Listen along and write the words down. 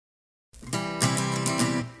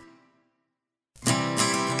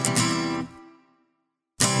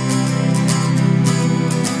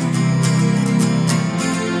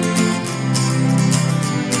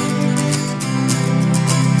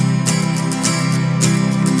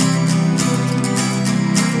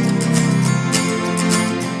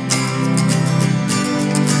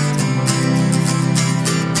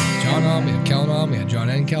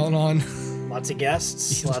Lots of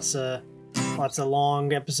guests, lots of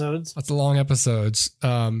long episodes. Lots of long episodes.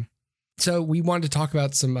 So we wanted to talk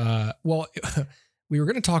about some, we were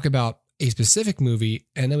going to talk about a specific movie,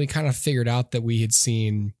 and then we kind of figured out that we had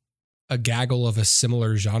seen a gaggle of a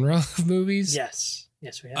similar genre of movies. Yes,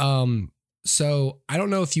 we have. So I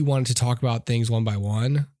don't know if you wanted to talk about things one by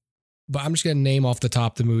one, but I'm just going to name off the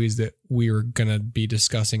top the movies that we were going to be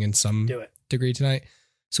discussing in some degree tonight.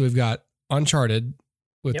 So we've got Uncharted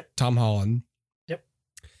with Tom Holland.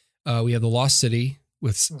 Yep. We have The Lost City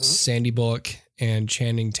with Sandy Bullock and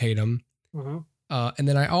Channing Tatum. Mm-hmm. And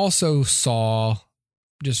then I also saw,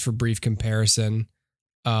 just for brief comparison,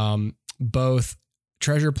 both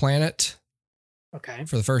Treasure Planet. Okay.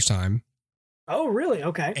 For the first time. Oh, really?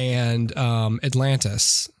 Okay. And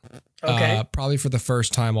Atlantis. Okay. Probably for the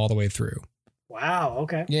first time all the way through. Wow.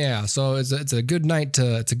 Okay. Yeah. So it's a good night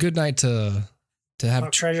to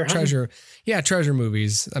have treasure. Yeah, treasure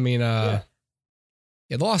movies. I mean,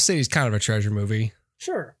 The Lost City is kind of a treasure movie.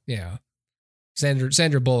 Sure. Yeah.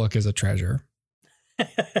 Sandra Bullock is a treasure.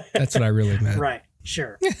 That's what I really meant. Right.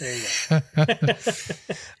 Sure. There you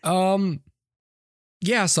go.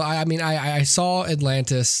 Yeah. So I saw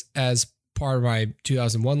Atlantis as part of my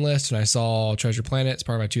 2001 list, and I saw Treasure Planet as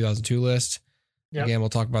part of my 2002 list. Yep. Again, we'll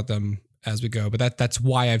talk about them as we go, but that's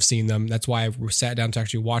why I've seen them. That's why I sat down to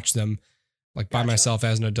actually watch them, like by myself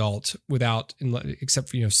as an adult, except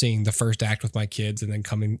for seeing the first act with my kids and then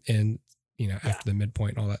coming in after the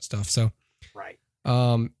midpoint and all that stuff. So right.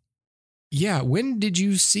 Yeah. When did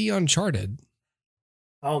you see Uncharted?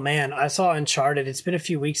 Oh man, I saw Uncharted. It's been a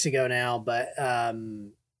few weeks ago now, but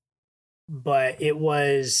it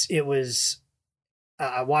was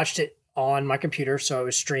I watched it on my computer, so I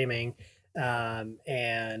was streaming,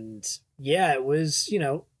 and yeah, it was it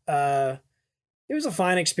was a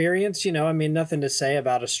fine experience. I mean, nothing to say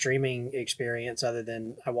about a streaming experience other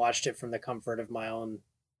than I watched it from the comfort of my own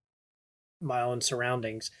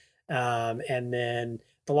surroundings, and then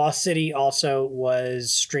The Lost City also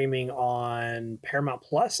was streaming on Paramount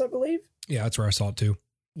Plus, I believe. Yeah, that's where I saw it too.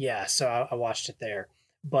 Yeah, so I watched it there.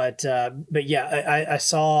 But yeah, I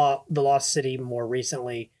saw The Lost City more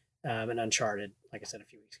recently, and Uncharted, like I said, a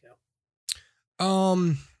few weeks ago.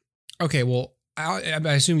 Okay, well, I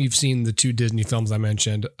assume you've seen the two Disney films I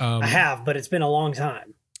mentioned. I have, but it's been a long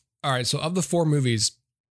time. All right, so of the four movies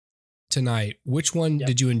tonight, which one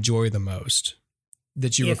did you enjoy the most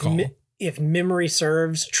that you recall? If memory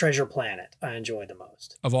serves, Treasure Planet, I enjoyed the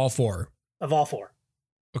most. Of all four? Of all four.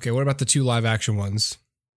 Okay, what about the two live action ones?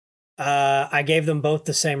 I gave them both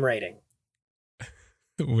the same rating.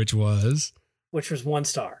 Which was 1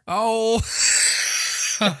 star. Oh.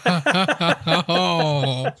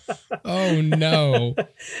 Oh no.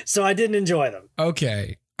 So I didn't enjoy them.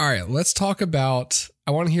 Okay. All right, let's talk about,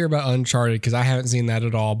 I want to hear about Uncharted because I haven't seen that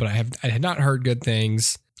at all, but I had not heard good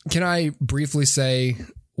things. Can I briefly say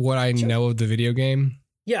what I know of the video game?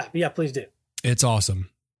 Yeah, please do. It's awesome.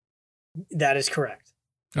 That is correct.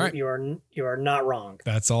 All right. You are not wrong.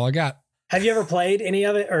 That's all I got. Have you ever played any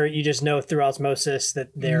of it, or you just know through osmosis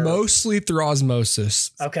that they're mostly through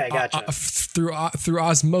osmosis? Okay, gotcha. Through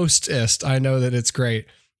osmosis, I know that it's great.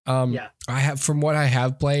 I have, from what I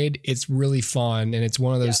have played, it's really fun, and it's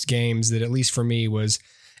one of those games that, at least for me, was.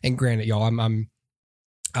 And granted, y'all, I'm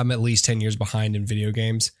at least 10 years behind in video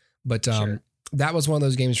games, but that was one of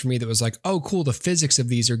those games for me that was like, oh, cool, the physics of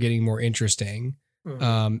these are getting more interesting,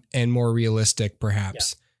 and more realistic,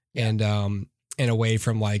 perhaps, and away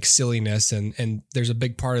from like silliness, and there's a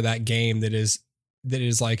big part of that game that is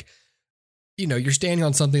like, you're standing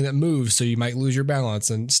on something that moves, so you might lose your balance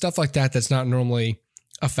and stuff like that. That's not normally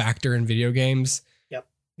a factor in video games. Yep.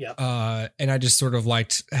 And I just sort of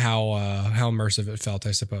liked how immersive it felt,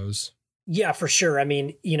 I suppose. Yeah, for sure. I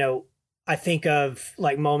mean, I think of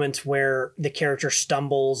like moments where the character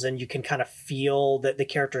stumbles and you can kind of feel that the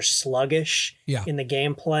character's sluggish in the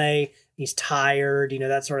gameplay. He's tired,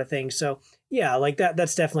 that sort of thing. So yeah, like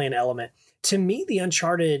that's definitely an element. To me, the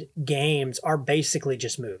Uncharted games are basically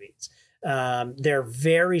just movies. They're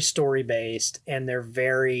very story based, and they're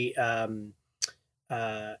very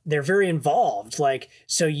involved. Like,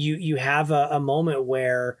 so you have a moment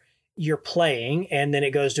where you're playing and then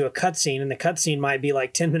it goes to a cutscene, and the cutscene might be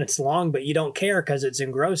like 10 minutes long, but you don't care because it's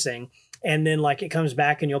engrossing. And then like it comes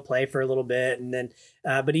back and you'll play for a little bit. And then,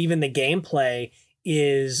 but even the gameplay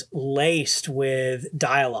is laced with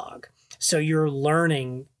dialogue. So you're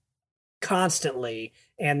learning constantly,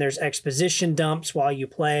 and there's exposition dumps while you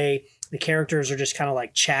play. The characters are just kind of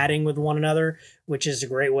like chatting with one another, which is a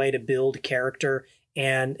great way to build character.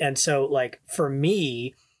 And so like for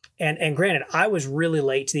me, and granted, I was really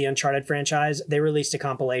late to the Uncharted franchise. They released a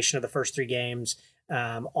compilation of the first 3 games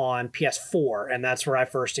on PS4, and that's where I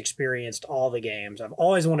first experienced all the games. I've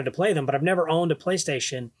always wanted to play them, but I've never owned a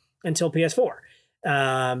PlayStation until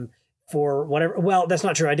PS4. For whatever, well, that's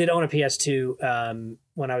not true. I did own a PS2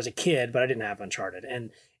 when I was a kid, but I didn't have Uncharted,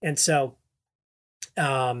 and so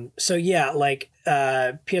yeah, like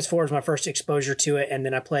PS4 was my first exposure to it, and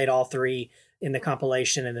then I played all three in the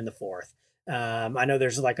compilation, and then the fourth. I know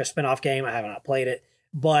there's like a spinoff game. I have not played it.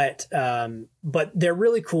 But they're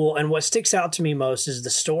really cool. And what sticks out to me most is the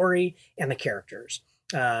story and the characters.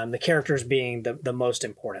 The characters being the most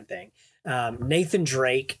important thing. Nathan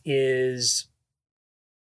Drake is,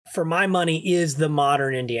 for my money, is the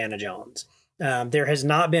modern Indiana Jones. There has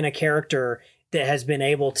not been a character that has been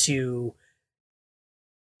able to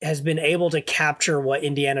capture what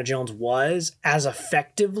Indiana Jones was as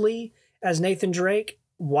effectively as Nathan Drake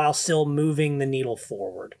while still moving the needle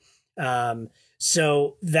forward.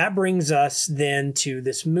 So that brings us then to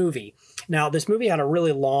this movie. Now, this movie had a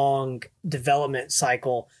really long development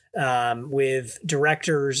cycle with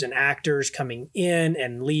directors and actors coming in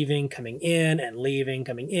and leaving, coming in and leaving,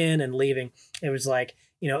 coming in and leaving. It was like,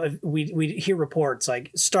 we hear reports like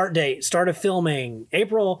start of filming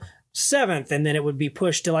April 7th, and then it would be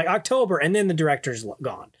pushed to like October, and then the director's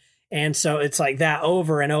gone. And so it's like that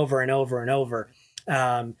over and over and over and over.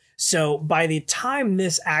 So by the time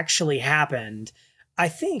this actually happened, I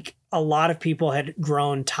think a lot of people had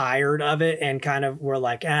grown tired of it and kind of were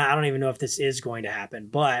like, I don't even know if this is going to happen,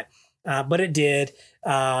 but it did.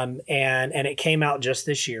 And it came out just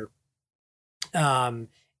this year.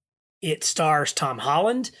 It stars Tom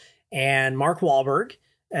Holland and Mark Wahlberg,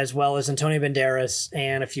 as well as Antonio Banderas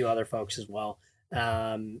and a few other folks as well.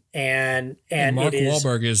 And Mark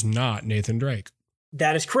Wahlberg is not Nathan Drake.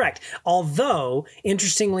 That is correct. Although,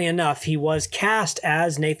 interestingly enough, he was cast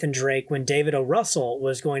as Nathan Drake when David O. Russell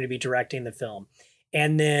was going to be directing the film.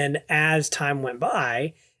 And then as time went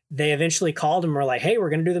by, they eventually called him and were like, hey, we're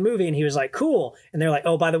going to do the movie. And he was like, cool. And they're like,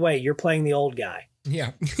 oh, by the way, you're playing the old guy.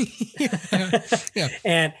 Yeah. Yeah.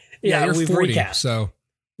 And yeah, we've 40, recast. So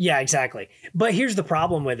yeah, exactly. But here's the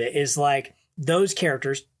problem with it is like those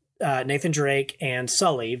characters, Nathan Drake and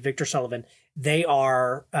Sully, Victor Sullivan, they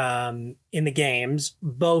are in the games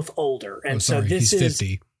both older, and so this is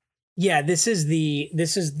 50. Yeah, this is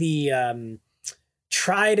the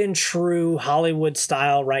tried and true Hollywood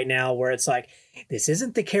style right now, where it's like this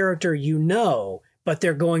isn't the character but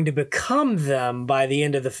they're going to become them by the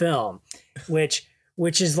end of the film, which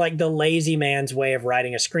is like the lazy man's way of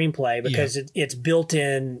writing a screenplay because it's built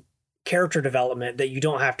in character development that you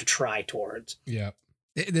don't have to try towards. Yeah,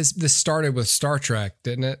 this started with Star Trek,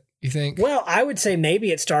 didn't it? You think? Well, I would say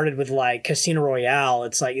maybe it started with like Casino Royale.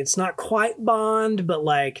 It's like it's not quite Bond, but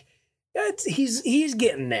like he's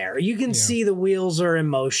getting there. You can see the wheels are in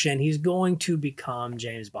motion. He's going to become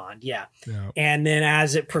James Bond. Yeah. And then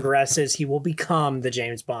as it progresses, he will become the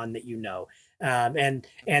James Bond that you know. And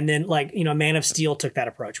then like, Man of Steel took that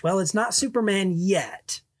approach. Well, it's not Superman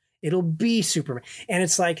yet. It'll be Superman. And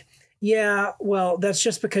it's like, yeah, well, that's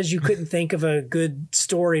just because you couldn't think of a good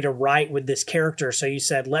story to write with this character. So you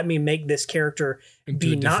said, let me make this character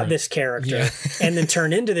be not this character and then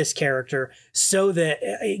turn into this character so that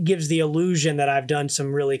it gives the illusion that I've done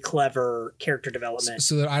some really clever character development.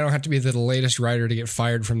 So that I don't have to be the latest writer to get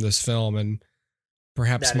fired from this film and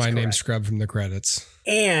perhaps my name scrubbed from the credits.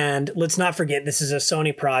 And let's not forget, this is a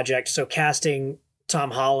Sony project. So casting Tom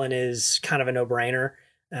Holland is kind of a no-brainer.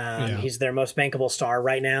 He's their most bankable star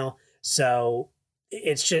right now. So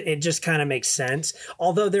it just kind of makes sense.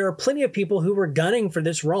 Although there are plenty of people who were gunning for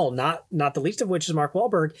this role, not the least of which is Mark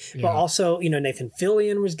Wahlberg, but also, Nathan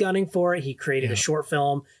Fillion was gunning for it. He created a short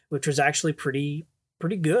film, which was actually pretty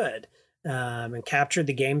good, and captured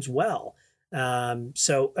the games well.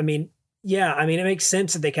 So, I mean, it makes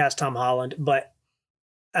sense that they cast Tom Holland, but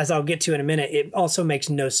as I'll get to in a minute, it also makes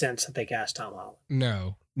no sense that they cast Tom Holland.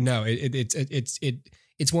 No,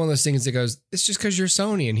 it's one of those things that goes, it's just because you're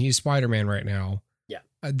Sony and he's Spider-Man right now. Yeah.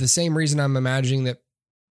 The same reason I'm imagining that,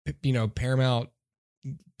 Paramount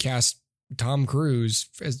cast Tom Cruise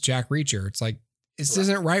as Jack Reacher. It's like, this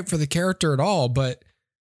isn't right for the character at all, but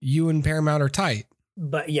you and Paramount are tight.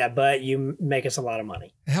 But you make us a lot of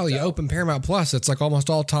money. Hell, you open Paramount Plus, it's like almost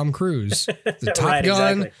all Tom Cruise. The Top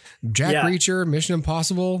Gun, exactly. Jack Reacher, Mission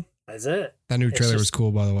Impossible. That's it. That new trailer was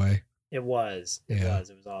cool, by the way. It was. It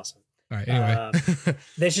was awesome. All right, anyway.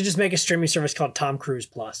 They should just make a streaming service called Tom Cruise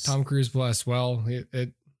Plus. Tom Cruise Plus. Well,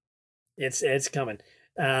 it's coming.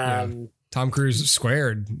 Tom Cruise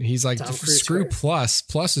squared. He's like, screw plus.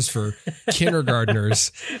 Plus is for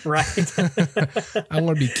kindergartners. Right. I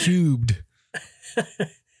want to be cubed.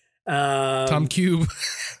 Tom Cube.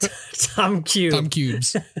 Tom Cube. Tom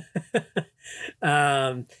Cubes.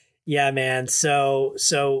 Yeah, man. So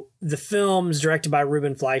the film's directed by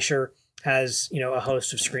Ruben Fleischer, has, a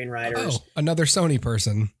host of screenwriters. Oh, another Sony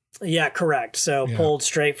person. Yeah, correct. So pulled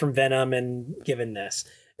straight from Venom and given this.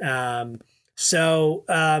 What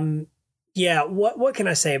can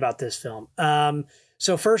I say about this film?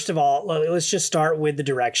 So first of all, let's just start with the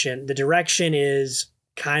direction. The direction is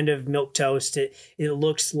kind of milquetoast. It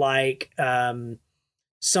looks like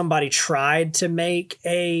somebody tried to make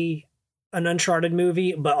an Uncharted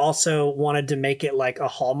movie, but also wanted to make it like a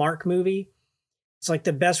Hallmark movie. It's like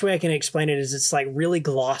the best way I can explain it is it's like really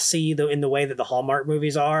glossy in the way that the Hallmark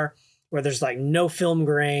movies are, where there's like no film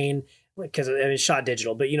grain, because it's shot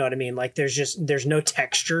digital, but you know what I mean? Like there's no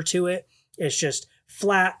texture to it. It's just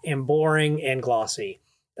flat and boring and glossy.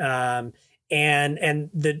 And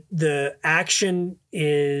the action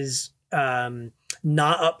is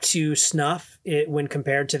not up to snuff when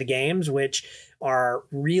compared to the games, which are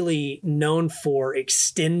really known for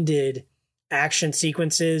extended action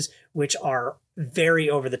sequences, which are very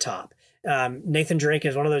over the top. Nathan Drake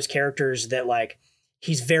is one of those characters that like,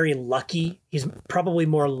 he's very lucky. He's probably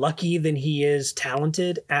more lucky than he is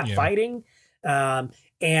talented at fighting. And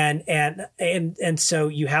so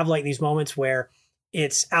you have like these moments where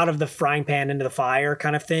it's out of the frying pan into the fire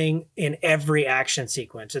kind of thing in every action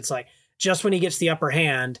sequence. It's like, just when he gets the upper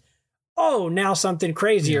hand, oh, now something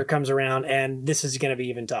crazier comes around and this is going to be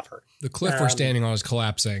even tougher. The cliff we're standing on is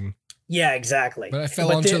collapsing. Yeah, exactly. But I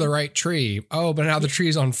fell onto the right tree. Oh, but now the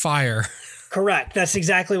tree's on fire. Correct. That's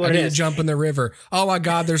exactly what it is. I need to jump in the river. Oh my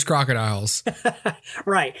God, there's crocodiles.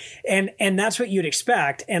 Right. And that's what you'd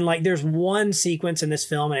expect. And like, there's one sequence in this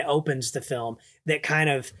film, and it opens the film, that kind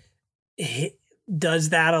of does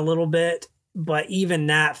that a little bit. But even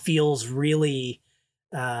that feels really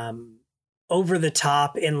over the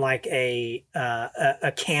top in like a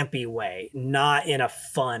campy way, not in a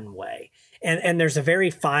fun way. And there's a very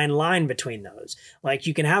fine line between those. Like,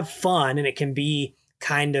 you can have fun and it can be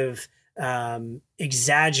kind of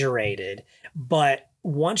exaggerated, but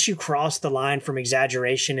once you cross the line from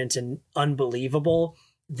exaggeration into unbelievable,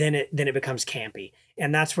 then it becomes campy,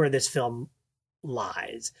 and that's where this film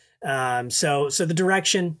lies. So the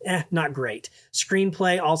direction, not great.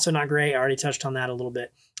 Screenplay, also not great. I already touched on that a little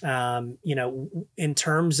bit. In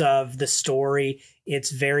terms of the story,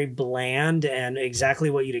 it's very bland and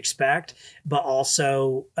exactly what you'd expect, but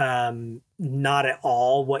also not at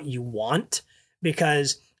all what you want,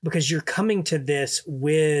 because you're coming to this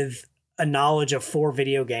with a knowledge of 4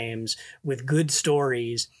 video games with good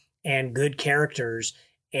stories and good characters.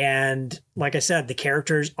 And like I said, the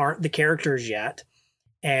characters aren't the characters yet.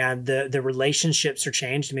 And the relationships are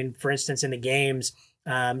changed. I mean, for instance, in the games,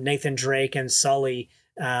 Nathan Drake and Sully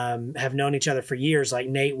have known each other for years. Like,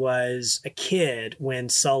 Nate was a kid when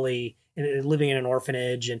Sully, living in an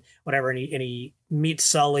orphanage and whatever, and he meets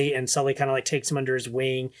Sully, and Sully kind of like takes him under his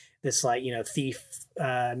wing, this like, thief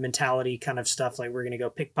mentality kind of stuff, like, we're gonna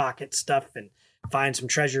go pickpocket stuff and find some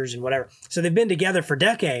treasures and whatever. So they've been together for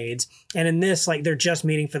decades, and in this, like, they're just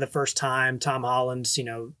meeting for the first time. Tom Holland's,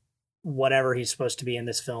 whatever he's supposed to be in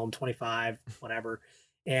this film, 25, whatever,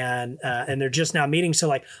 and they're just now meeting. So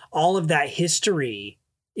like, all of that history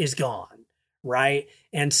is gone, right?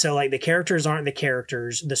 And so like, the characters aren't the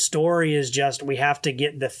characters. The story is just, we have to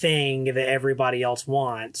get the thing that everybody else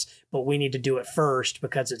wants, but we need to do it first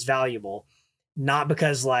because it's valuable, not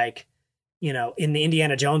because like, in the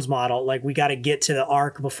Indiana Jones model, like, we got to get to the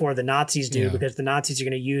Ark before the Nazis do, because the Nazis are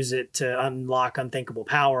going to use it to unlock unthinkable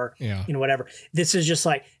power, whatever. This is just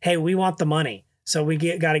like, hey, we want the money, so we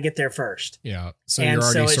got to get there first. Yeah. So you're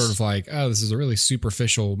already sort of like, oh, this is a really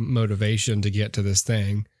superficial motivation to get to this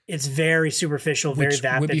thing. It's very superficial, very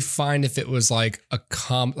vapid. Would be fine if it was like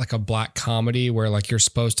a black comedy where like you're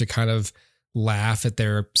supposed to kind of laugh at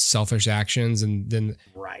their selfish actions, and then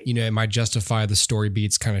it might justify the story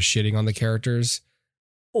beats kind of shitting on the characters,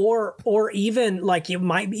 or even like, it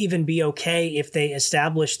might even be okay if they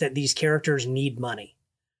establish that these characters need money,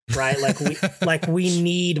 right? Like we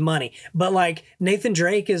need money, but like, Nathan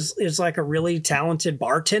Drake is like a really talented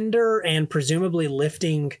bartender and presumably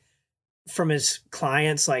lifting from his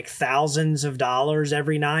clients like thousands of dollars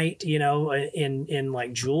every night, in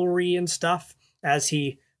like jewelry and stuff, as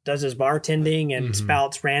he does his bartending and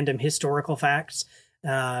spouts random historical facts.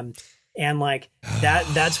 And like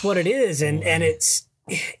that's what it is. And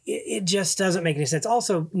it just doesn't make any sense.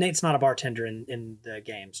 Also, Nate's not a bartender in the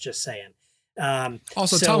games, just saying.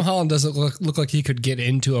 Also, Tom Holland doesn't look like he could get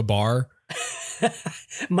into a bar.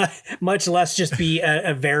 much less just be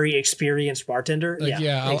a very experienced bartender. Like,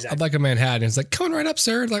 exactly. I'd like a Manhattan. It's like, coming right up,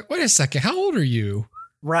 sir. Like, wait a second. How old are you?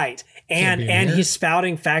 Right. And he's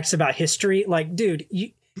spouting facts about history. Like, dude,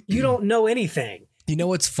 You don't know anything. You know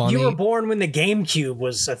what's funny? You were born when the GameCube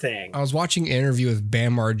was a thing. I was watching an interview with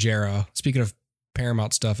Bam Margera. Speaking of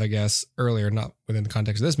Paramount stuff, I guess, earlier, not within the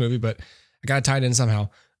context of this movie, but I got it tied in somehow.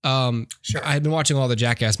 Sure. I had been watching all the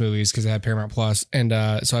Jackass movies because I had Paramount Plus, and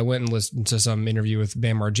so I went and listened to some interview with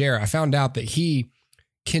Bam Margera. I found out that he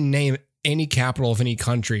can name any capital of any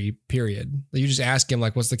country, period. You just ask him,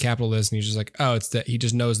 like, what's the capital of this? And he's just like, oh, it's that. He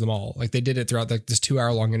just knows them all. Like, they did it throughout like this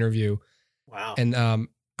 2-hour long interview. Wow. And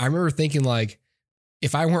I remember thinking, like,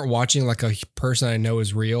 if I weren't watching like a person I know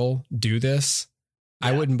is real do this,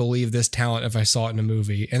 I wouldn't believe this talent if I saw it in a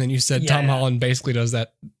movie. And then you said Tom Holland basically does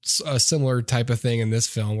that, a similar type of thing in this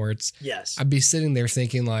film where it's, I'd be sitting there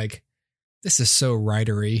thinking, like, this is so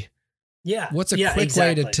writery. Yeah. What's a quick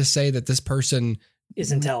way to say that this person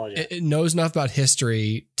is intelligent, it knows enough about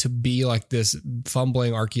history to be like this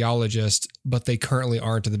fumbling archaeologist, but they currently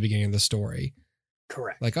aren't at the beginning of the story.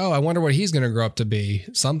 Correct. Like, oh, I wonder what he's going to grow up to be.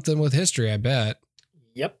 Something with history, I bet.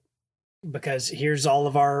 Yep. Because here's all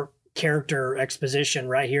of our character exposition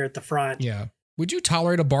right here at the front. Yeah. Would you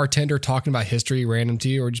tolerate a bartender talking about history random to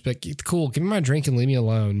you, or just be like, cool, give me my drink and leave me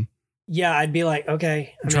alone? Yeah, I'd be like,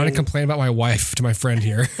 okay. I'm trying to complain about my wife to my friend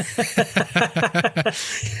here.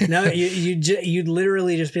 No, you'd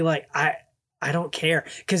literally just be like, I don't care.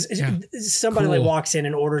 Because somebody like walks in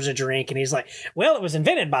and orders a drink and he's like, well, it was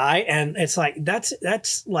invented by, and it's like,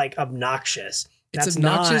 that's like obnoxious. It's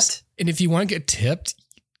obnoxious. And if you want to get tipped,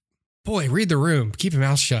 boy, read the room. Keep your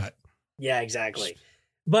mouth shut. Yeah, exactly.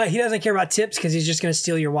 But he doesn't care about tips because he's just going to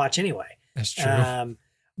steal your watch anyway. That's true.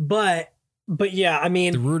 But yeah, I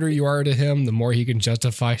mean, the ruder you are to him, the more he can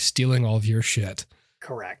justify stealing all of your shit.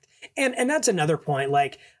 Correct. And that's another point.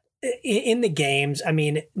 Like in the games, I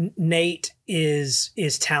mean, Nate is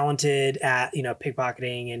talented at,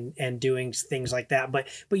 pickpocketing and doing things like that. But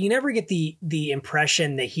you never get the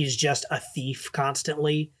impression that he's just a thief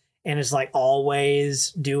constantly and is like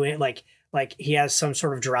always doing like he has some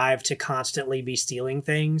sort of drive to constantly be stealing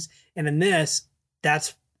things. And in this,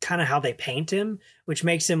 that's kind of how they paint him, which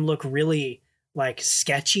makes him look really like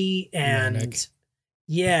sketchy and manic.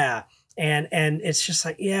 Yeah. And it's just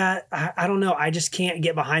like, I don't know. I just can't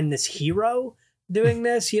get behind this hero doing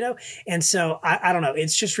this, And so I don't know.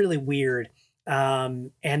 It's just really weird.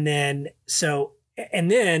 And then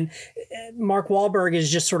Mark Wahlberg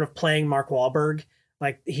is just sort of playing Mark Wahlberg.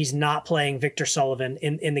 Like he's not playing Victor Sullivan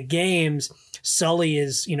in the games. Sully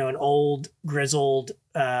is, an old grizzled,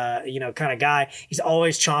 kind of guy. He's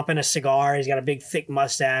always chomping a cigar. He's got a big thick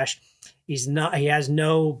mustache. He has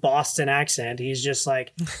no Boston accent. He's just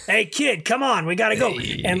like, hey kid, come on, we got to go.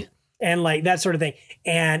 And like that sort of thing.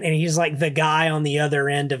 And he's like the guy on the other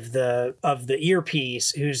end of the earpiece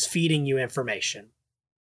who's feeding you information.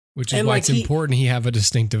 Which is why it's important he have a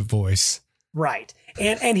distinctive voice. Right.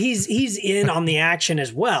 And he's in on the action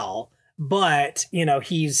as well, but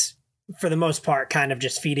he's for the most part kind of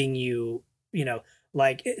just feeding you,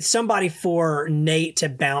 like somebody for Nate to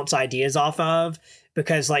bounce ideas off of,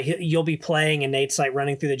 because like you'll be playing and Nate's like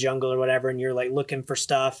running through the jungle or whatever and you're like looking for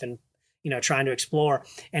stuff and trying to explore,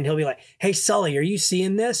 and he'll be like, hey Sully, are you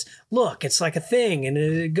seeing this? Look, it's like a thing and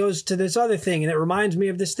it goes to this other thing and it reminds me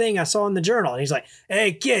of this thing I saw in the journal. And he's like,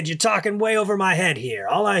 hey kid, you're talking way over my head here.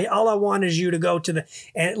 All I want is you to go to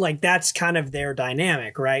and like that's kind of their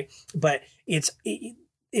dynamic, right? But it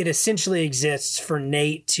essentially exists for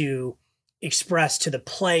Nate to express to the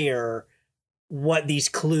player what these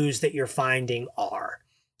clues that you're finding are,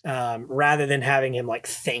 rather than having him like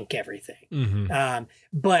think everything. Mm-hmm.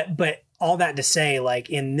 But all that to say, like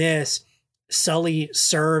in this, Sully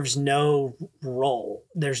serves no role.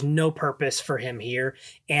 There's no purpose for him here.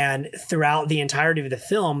 And throughout the entirety of the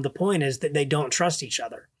film, the point is that they don't trust each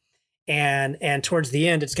other. And towards the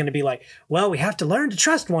end, it's going to be like, well, we have to learn to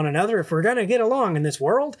trust one another if we're going to get along in this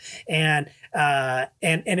world. And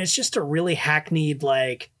it's just a really hackneyed,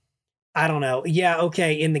 like, I don't know. Yeah.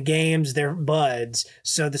 Okay. In the games, they're buds.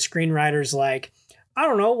 So the screenwriter's like, I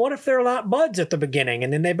don't know. What if they're not buds at the beginning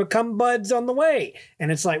and then they become buds on the way?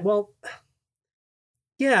 And it's like, well,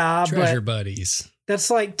 yeah, treasure buddies. That's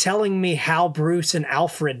like telling me how Bruce and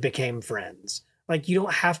Alfred became friends. Like, you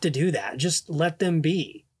don't have to do that. Just let them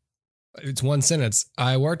be. It's one sentence.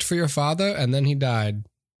 I worked for your father and then he died.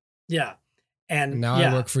 Yeah. And now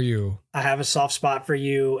I work for you. I have a soft spot for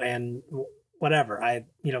you and whatever.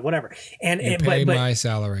 Whatever. And you pay my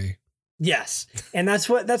salary. Yes. And that's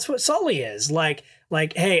what Sully is. Like,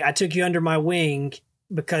 hey, I took you under my wing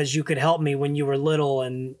because you could help me when you were little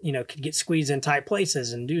and, could get squeezed in tight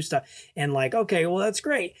places and do stuff. And like, okay, well, that's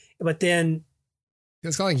great. But then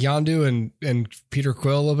it's kind of like Yondu and Peter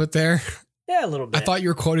Quill a little bit there. Yeah, a little bit. I thought you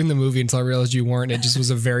were quoting the movie until I realized you weren't. It just was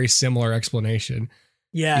a very similar explanation.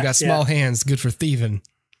 Yeah. You got small hands, good for thieving.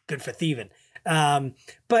 Good for thieving.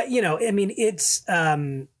 But you know, I mean, it's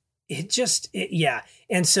yeah.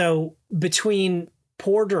 And so between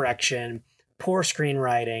poor direction, poor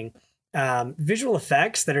screenwriting, visual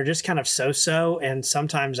effects that are just kind of so-so and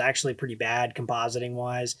sometimes actually pretty bad compositing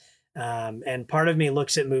wise. And part of me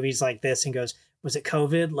looks at movies like this and goes, was it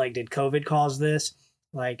COVID? Like, did COVID cause this?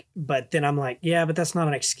 Like, but then I'm like, yeah, but that's not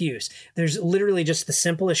an excuse. There's literally just the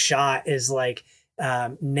simplest shot is like,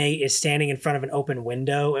 Nate is standing in front of an open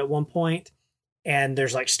window at one point, and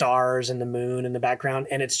there's like stars and the moon in the background.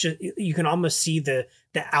 And it's just, you can almost see the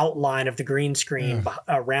outline of the green screen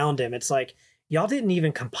around him. It's like, y'all didn't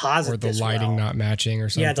even composite this. Or the lighting not matching or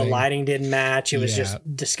something. Yeah, the lighting didn't match. It was just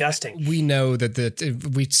disgusting. We know that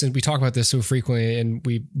since we talk about this so frequently and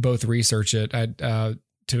we both research it to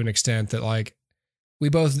an extent that like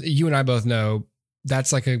you and I both know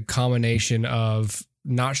that's like a combination of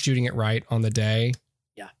not shooting it right on the day.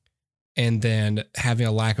 Yeah. And then having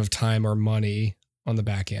a lack of time or money on the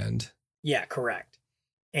back end. Yeah, correct.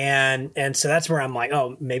 And so that's where I'm like,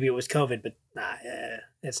 oh, maybe it was COVID, but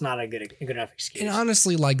it's not a good enough excuse. And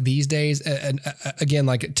honestly, like these days, and again,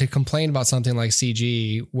 like to complain about something like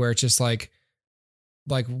CG, where it's just like,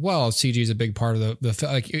 well, CG is a big part of the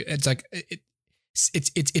like. It's like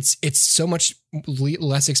it's so much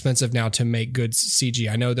less expensive now to make good CG.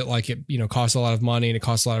 I know that like it costs a lot of money and it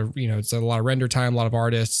costs a lot of it's a lot of render time, a lot of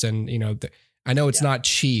artists, and I know it's not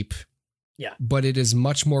cheap. Yeah, but it is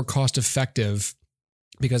much more cost effective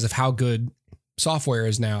because of how good software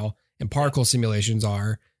is now and particle simulations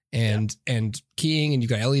are and keying, and you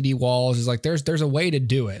got LED walls. Is like there's a way to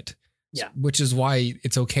do it. Yeah, which is why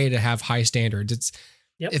it's okay to have high standards. It's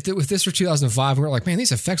if this were 2005, we were like, man,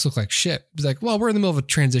 these effects look like shit. It's like, well, we're in the middle of a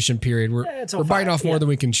transition period. We're biting off more than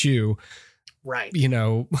we can chew. Right.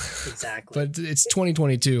 Exactly. But it's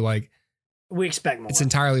 2022. Like we expect more. It's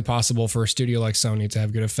entirely possible for a studio like Sony to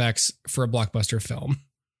have good effects for a blockbuster film.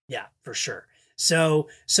 Yeah, for sure. So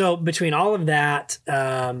between all of that,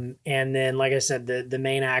 and then, like I said, the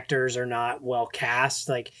main actors are not well cast.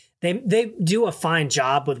 Like they do a fine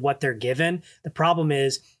job with what they're given. The problem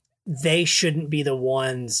is they shouldn't be the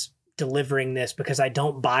ones delivering this because I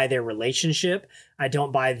don't buy their relationship. I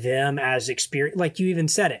don't buy them as experience. Like you even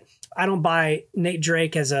said it. I don't buy Nate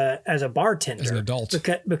Drake as a bartender. As an adult.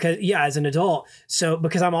 Because as an adult. So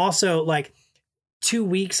because I'm also like 2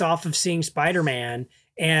 weeks off of seeing Spider-Man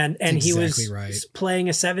and he was playing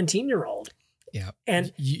a 17-year-old. Yeah.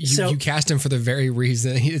 And you cast him for the very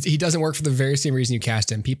reason he doesn't work for the very same reason you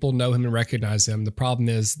cast him. People know him and recognize him. The problem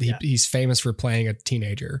is he's famous for playing a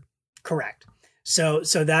teenager. Correct. So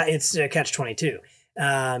that it's a catch-22.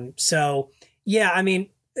 So yeah, I mean,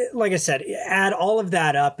 like I said, add all of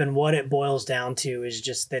that up, and what it boils down to is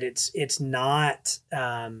just that it's not,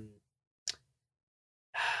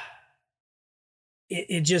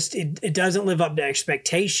 it doesn't live up to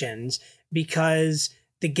expectations because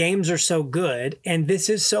the games are so good and this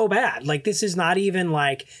is so bad. Like this is not even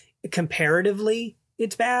like comparatively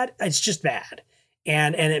it's bad. It's just bad.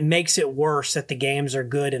 And it makes it worse that the games are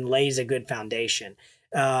good and lays a good foundation.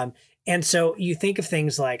 And so you think of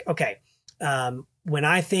things like, okay, when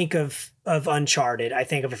I think of Uncharted, I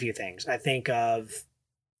think of a few things. I think of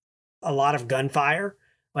a lot of gunfire.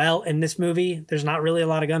 Well, in this movie, there's not really a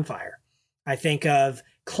lot of gunfire. I think of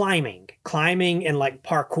climbing and like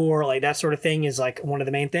parkour, like that sort of thing is like one of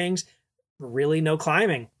the main things. Really no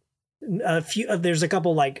climbing. There's a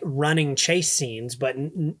couple like running chase scenes, but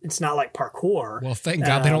it's not like parkour. Well, thank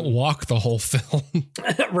God they don't walk the whole film.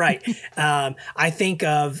 Right. I think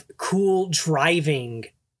of cool driving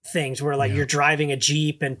things where like you're driving a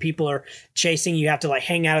Jeep and people are chasing you. You have to like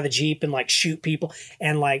hang out of the Jeep and like shoot people.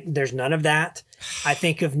 And like, there's none of that. I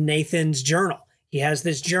think of Nathan's journal. He has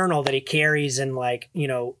this journal that he carries and like,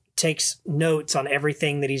 takes notes on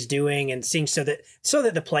everything that he's doing and seeing so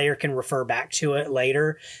that the player can refer back to it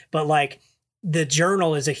later. But like the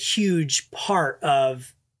journal is a huge part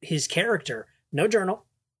of his character. No journal,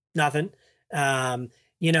 nothing.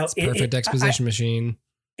 It's perfect exposition machine.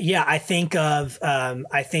 Yeah. I think of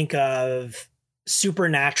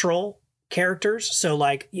supernatural characters. So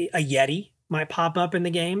like a Yeti might pop up in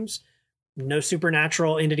the games. No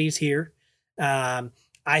supernatural entities here.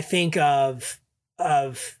 I think of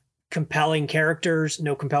compelling characters,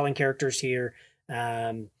 no compelling characters here.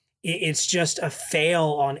 It's just a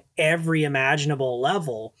fail on every imaginable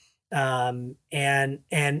level. And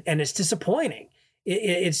it's disappointing.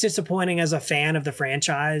 It's disappointing as a fan of the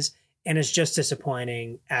franchise, and it's just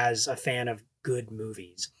disappointing as a fan of good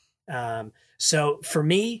movies. So for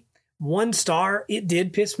me, 1 star. It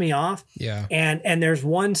did piss me off. Yeah. And there's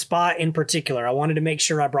one spot in particular. I wanted to make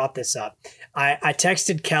sure I brought this up. I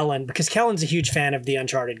texted Kellen because Kellen's a huge fan of the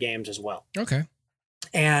Uncharted games as well. Okay.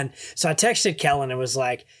 And so I texted Kellen and was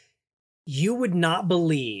like, you would not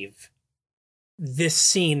believe this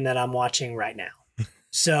scene that I'm watching right now.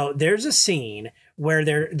 So there's a scene where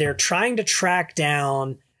they're trying to track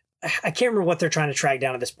down, I can't remember what they're trying to track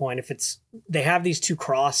down at this point. If it's, they have these 2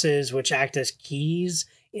 crosses which act as keys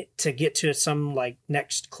to get to some like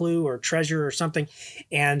next clue or treasure or something.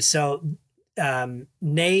 And so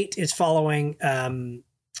Nate is following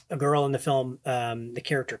a girl in the film, the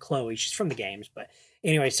character Chloe. She's from the games, but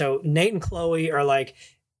anyway, so Nate and Chloe are like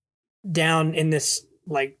down in this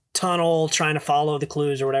like tunnel trying to follow the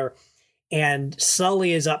clues or whatever. And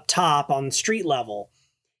Sully is up top on the street level.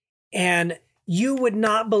 And you would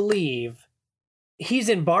not believe he's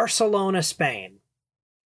in Barcelona, Spain.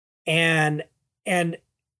 And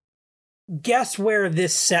guess where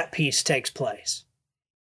this set piece takes place?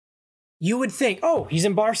 You would think, oh, he's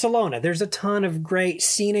in Barcelona. There's a ton of great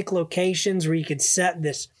scenic locations where you could set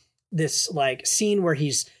this like scene where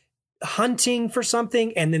he's hunting for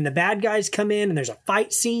something and then the bad guys come in and there's a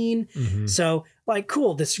fight scene. Mm-hmm. So like,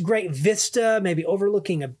 cool, this great vista, maybe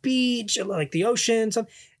overlooking a beach, like the ocean.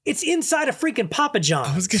 It's inside a freaking Papa John's.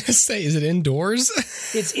 I was going to say, is it indoors?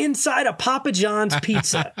 It's inside a Papa John's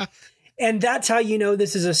pizza. And that's how you know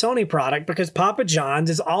this is a Sony product, because Papa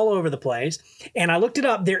John's is all over the place. And I looked it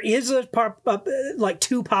up. There is like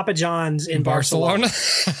 2 Papa John's in Barcelona.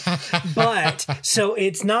 But so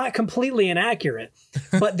it's not completely inaccurate.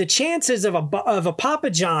 But the chances of a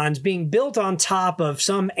Papa John's being built on top of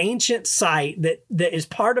some ancient site that is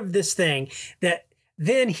part of this thing, that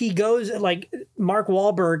then he goes, like Mark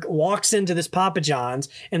Wahlberg walks into this Papa John's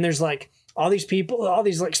and there's like all these people, all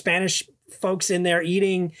these like Spanish folks in there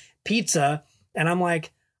eating pizza, and I'm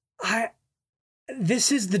like,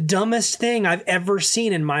 this is the dumbest thing I've ever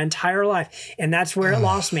seen in my entire life, and that's where it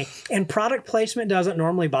lost me. And product placement doesn't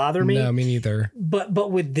normally bother me. No, me neither.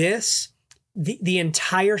 But with this, the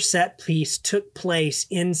entire set piece took place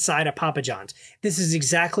inside a Papa John's. This is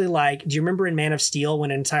exactly like, do you remember in Man of Steel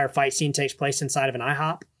when an entire fight scene takes place inside of an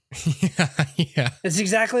IHOP? Yeah. It's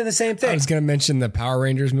exactly the same thing. I was going to mention the Power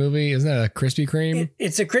Rangers movie. Isn't that a Krispy Kreme?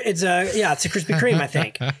 It's a Krispy Kreme, I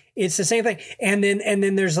think. It's the same thing. And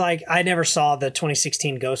then there's like, I never saw the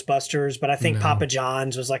 2016 Ghostbusters, but I think Papa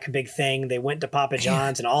John's was like a big thing. They went to Papa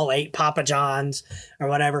John's and all ate Papa John's or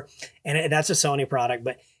whatever. And that's a Sony product,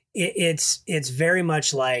 but it's very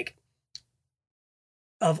much like,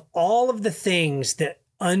 of all of the things that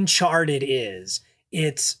Uncharted is,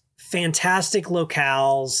 it's fantastic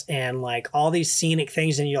locales and like all these scenic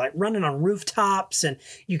things, and you're like running on rooftops and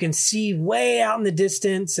you can see way out in the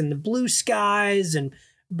distance and the blue skies and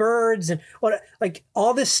birds and what, like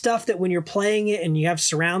all this stuff that when you're playing it and you have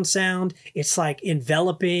surround sound, it's like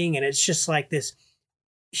enveloping, and it's just like this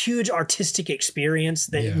huge artistic experience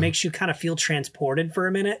that makes you kind of feel transported for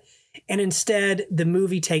a minute. And instead the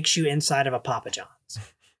movie takes you inside of a Papa John's.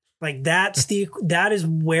 Like that is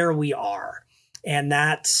where we are. And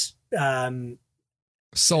that's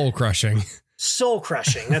soul crushing. Soul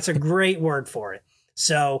crushing. That's a great word for it.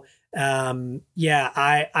 So I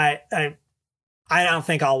don't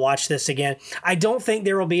think I'll watch this again. I don't think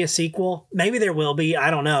there will be a sequel. Maybe there will be. I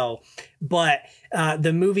don't know. But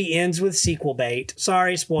the movie ends with sequel bait.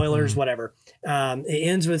 Sorry, spoilers, whatever. It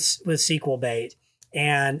ends with sequel bait.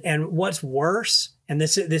 And what's worse, and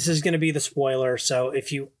this is going to be the spoiler, so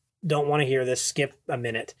if you don't want to hear this, skip a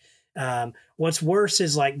minute. What's worse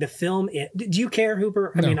is like the film. Do you care,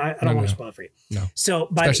 Hooper? I mean, I don't want to spoil it for you. No. So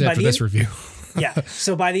especially after this review. Yeah.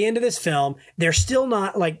 So by the end of this film, they're still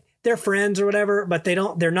not like, they're friends or whatever, but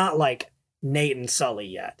they're not like Nate and Sully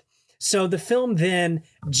yet. So the film then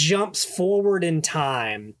jumps forward in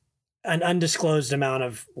time an undisclosed amount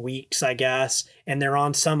of weeks, I guess, and they're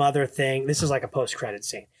on some other thing. This is like a post-credit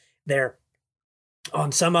scene. They're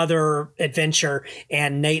on some other adventure,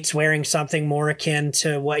 and Nate's wearing something more akin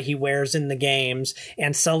to what he wears in the games,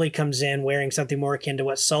 and Sully comes in wearing something more akin to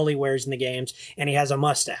what Sully wears in the games, and he has a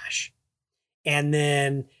mustache. And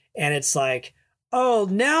it's like, oh,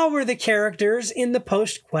 now we're the characters in the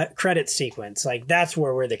post-credit sequence. Like, that's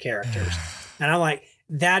where we're the characters. And I'm like,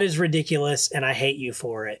 that is ridiculous, and I hate you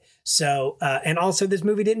for it. So, and also this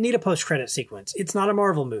movie didn't need a post-credit sequence. It's not a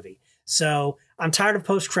Marvel movie. So I'm tired of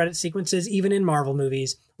post-credit sequences, even in Marvel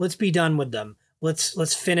movies. Let's be done with them.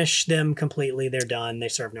 Let's finish them completely. They're done. They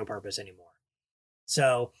serve no purpose anymore.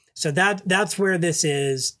 So that's where this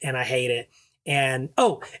is, and I hate it. And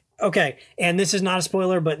okay. And this is not a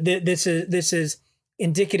spoiler, but this is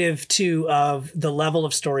indicative too of the level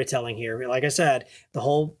of storytelling here. Like I said, the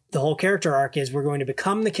whole character arc is we're going to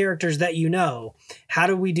become the characters that you know. How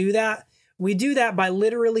do we do that? We do that by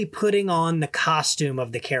literally putting on the costume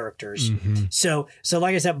of the characters. Mm-hmm. So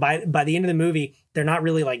like I said, by the end of the movie, they're not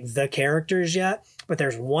really like the characters yet, but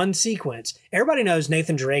there's one sequence. Everybody knows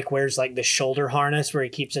Nathan Drake wears like the shoulder harness where he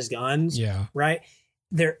keeps his guns. Yeah. Right.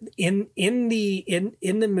 There in the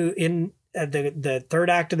third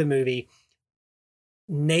act of the movie,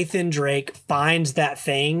 Nathan Drake finds that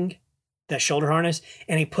thing, that shoulder harness,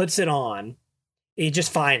 and he puts it on. He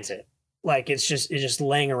just finds it. Like it's just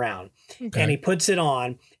laying around. Okay. And he puts it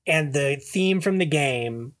on, and the theme from the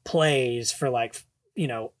game plays for like, you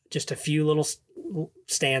know, just a few little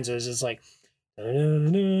stanzas. It's like,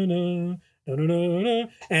 and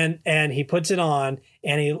he puts it on,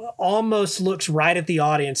 and he almost looks right at the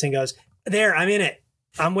audience and goes, "There, I'm in it.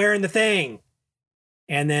 I'm wearing the thing."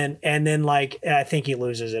 And then like, I think he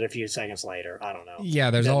loses it a few seconds later. I don't know.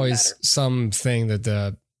 Yeah, there's always something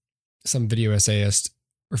that some video essayist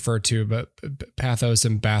referred to, but pathos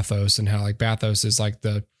and bathos, and how like bathos is like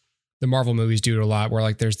the Marvel movies do it a lot, where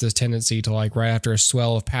like there's this tendency to like right after a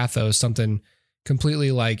swell of pathos, something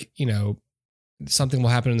completely like, you know, something will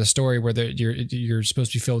happen in the story where you're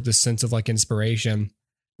supposed to be filled with this sense of like inspiration,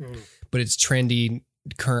 but it's trendy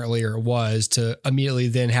currently, or it was, to immediately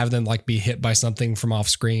then have them like be hit by something from off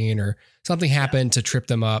screen or something happen to trip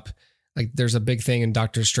them up. Like there's a big thing in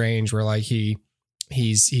Doctor Strange where like he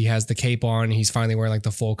has the cape on, and he's finally wearing like the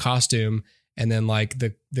full costume, and then like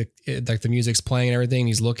the music's playing and everything, and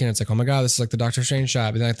he's looking, it's like, oh my god, this is like the Doctor Strange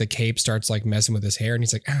shot, but then like the cape starts like messing with his hair, and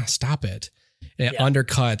he's like, stop it. And it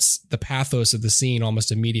undercuts the pathos of the scene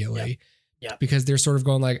almost immediately. Yeah. Because they're sort of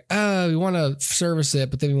going like, we want to service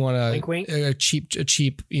it, but then we want a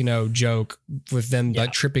cheap, you know, joke with them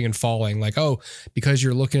like tripping and falling. Like, oh, because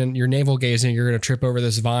you're looking, you're navel gazing, you're going to trip over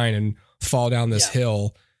this vine and fall down this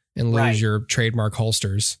hill and lose your trademark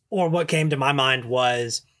holsters. Or what came to my mind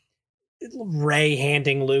was Rey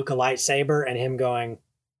handing Luke a lightsaber and him going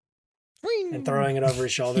and throwing it over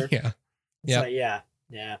his shoulder. Yeah.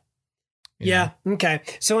 Okay.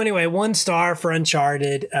 So anyway, 1 star for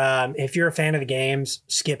Uncharted. If you're a fan of the games,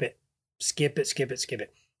 skip it.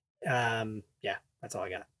 Yeah, that's all I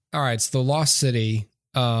got. All right. So The Lost City.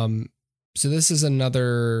 So this is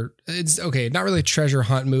another, it's okay, not really a treasure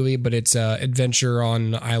hunt movie, but it's a adventure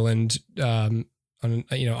on island,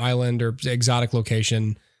 island or exotic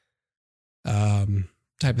location,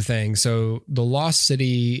 type of thing. So The Lost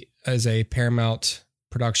City is a Paramount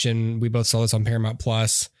production. We both saw this on Paramount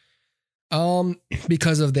Plus.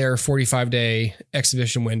 Because of their 45-day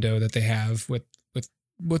exhibition window that they have with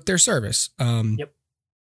their service.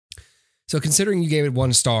 So considering you gave it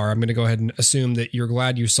 1 star, I'm going to go ahead and assume that you're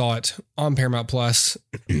glad you saw it on Paramount Plus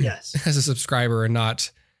yes, as a subscriber and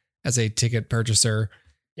not as a ticket purchaser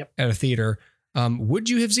at a theater. Would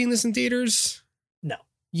you have seen this in theaters? No.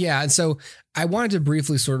 Yeah. And so I wanted to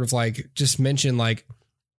briefly sort of like just mention, like,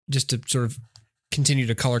 just to sort of continue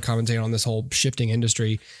to color commentate on this whole shifting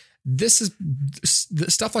industry. This is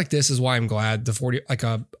stuff like this is why I'm glad a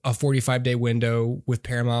 45-day window with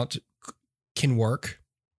Paramount can work.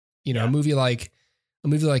 You know, a movie like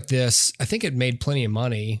this, I think it made plenty of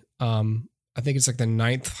money. I think it's like the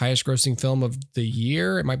 9th highest grossing film of the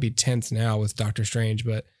year. It might be 10th now with Doctor Strange,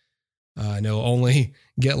 but it'll only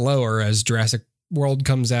get lower as Jurassic World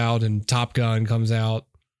comes out and Top Gun comes out.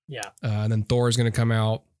 Yeah. And then Thor is going to come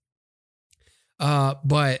out.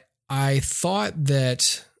 But I thought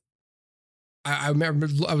that I remember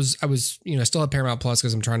I was, I still have Paramount Plus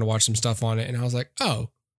because I'm trying to watch some stuff on it. And I was like,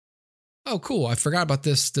 oh, cool. I forgot about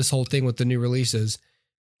this whole thing with the new releases.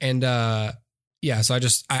 And, so I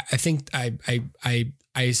think I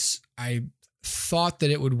thought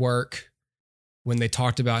that it would work when they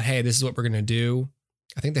talked about, hey, this is what we're going to do.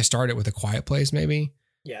 I think they started with A Quiet Place, maybe.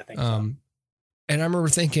 Yeah, I think so. And I remember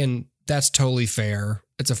thinking that's totally fair.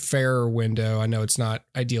 It's a fairer window. I know it's not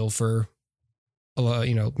ideal for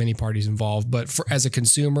many parties involved, but as a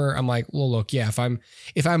consumer, I'm like, well, look, yeah, if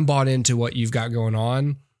I'm bought into what you've got going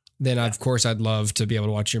on, then of course I'd love to be able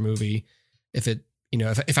to watch your movie. If it,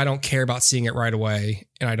 if I don't care about seeing it right away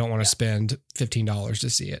and I don't want to spend $15 to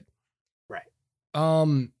see it. Right.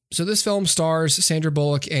 So this film stars Sandra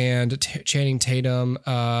Bullock and Channing Tatum.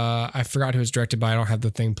 I forgot who it's directed by. I don't have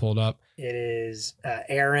the thing pulled up. It is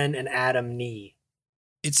Aaron and Adam Nee.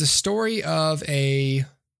 It's a story of a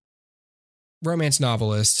romance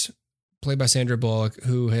novelist played by Sandra Bullock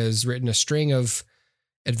who has written a string of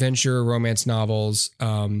adventure romance novels,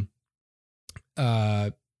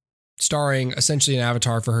 starring essentially an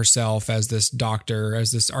avatar for herself as this doctor,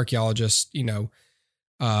 as this archaeologist,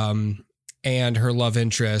 and her love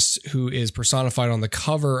interest, who is personified on the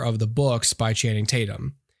cover of the books by Channing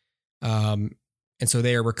Tatum. And so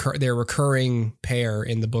they're a recurring pair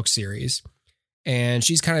in the book series. And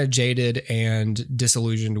she's kind of jaded and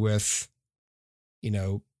disillusioned with,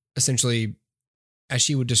 essentially, as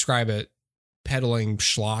she would describe it, peddling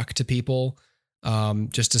schlock to people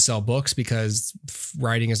just to sell books, because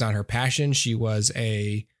writing is not her passion. She was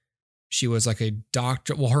like a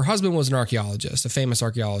doctor. Well, her husband was an archaeologist, a famous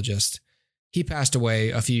archaeologist. He passed away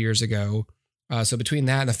a few years ago. So between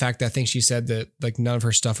that and the fact that I think she said that like none of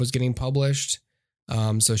her stuff was getting published.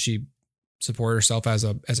 So she supported herself as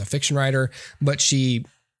a fiction writer, but she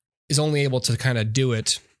is only able to kind of do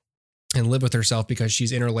it and live with herself because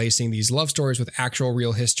she's interlacing these love stories with actual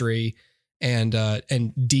real history and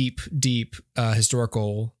deep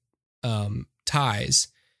historical ties.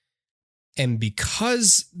 And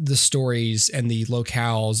because the stories and the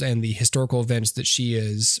locales and the historical events that she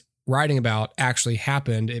is writing about actually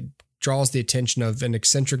happened, it draws the attention of an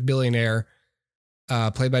eccentric billionaire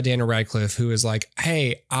played by Daniel Radcliffe, who is like,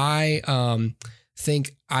 hey, I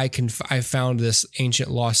think I found this ancient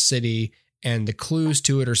lost city, and the clues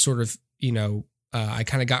to it are sort of, I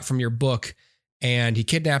kind of got from your book. And he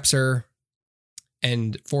kidnaps her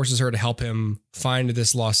and forces her to help him find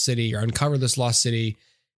this lost city or uncover this lost city.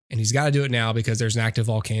 And he's got to do it now because there's an active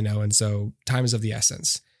volcano. And so time is of the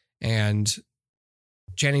essence. And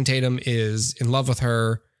Channing Tatum is in love with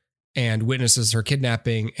her and witnesses her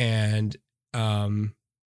kidnapping and,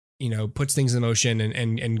 puts things in motion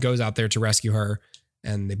and goes out there to rescue her,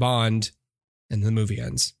 and they bond and the movie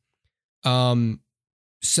ends.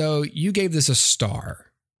 So you gave this a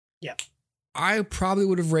star. Yeah. I probably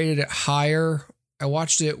would have rated it higher. I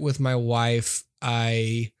watched it with my wife.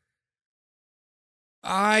 I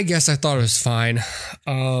guess I thought it was fine.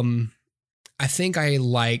 I think I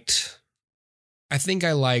liked that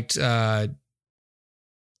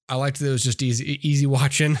it was just easy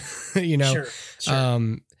watching, Sure.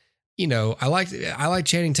 I like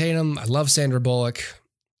Channing Tatum. I love Sandra Bullock.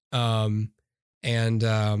 And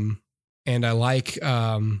I like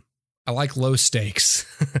low stakes.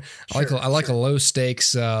 I like a low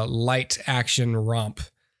stakes, light action romp.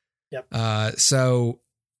 Yep. So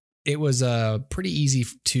it was pretty easy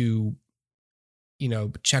to,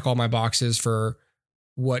 check all my boxes for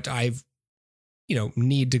what I've,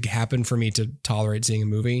 need to happen for me to tolerate seeing a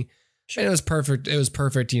movie. Sure. And it was perfect. It was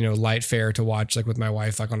perfect, light fare to watch, like with my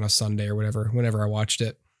wife, like on a Sunday or whatever, whenever I watched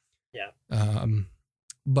it. Yeah.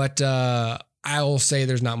 But I will say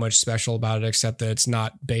there's not much special about it except that it's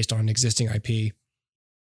not based on an existing IP.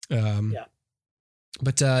 Yeah.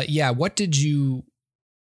 But where did you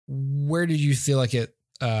feel like it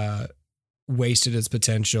wasted its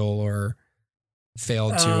potential or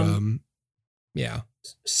failed to? Yeah.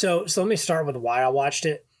 So let me start with why I watched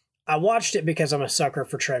it. I watched it because I'm a sucker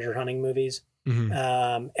for treasure hunting movies.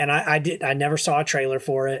 Mm-hmm. And I never saw a trailer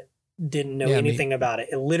for it. Didn't know anything about it.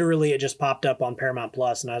 It just popped up on Paramount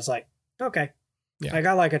Plus, and I was like, okay, I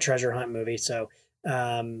like a treasure hunt movie. So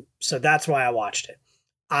that's why I watched it.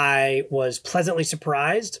 I was pleasantly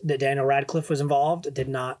surprised that Daniel Radcliffe was involved. Did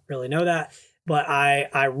not really know that, but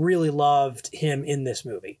I really loved him in this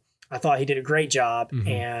movie. I thought he did a great job, mm-hmm.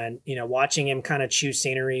 and watching him kind of choose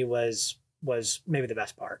scenery was maybe the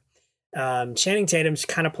best part. Channing Tatum's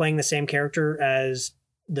kind of playing the same character as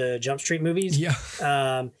the Jump Street movies. Yeah.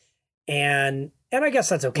 And I guess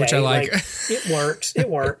that's okay. Which I like. It works. It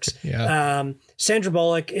works. Yeah. Sandra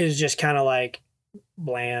Bullock is just kind of like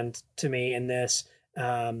bland to me in this.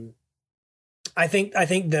 I think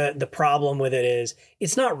the problem with it is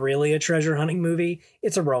it's not really a treasure hunting movie.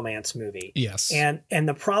 It's a romance movie. Yes. And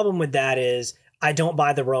the problem with that is I don't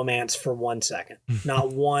buy the romance for 1 second.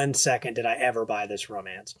 Not 1 second did I ever buy this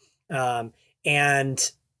romance. And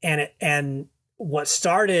what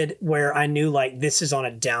started where I knew like this is on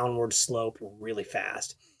a downward slope really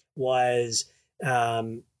fast was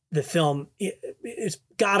the film. It's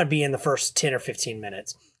got to be in the first 10 or 15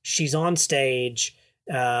 minutes. She's on stage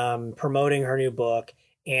promoting her new book,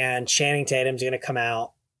 and Channing Tatum's going to come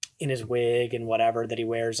out in his wig and whatever that he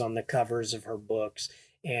wears on the covers of her books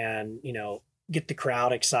and, get the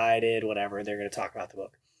crowd excited, whatever. They're going to talk about the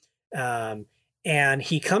book. And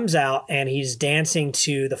he comes out and he's dancing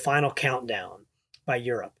to The Final Countdown by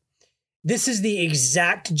Europe. This is the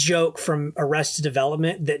exact joke from Arrested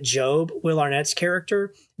Development that Job, Will Arnett's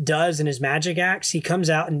character, does in his magic acts. He comes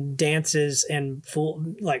out and dances and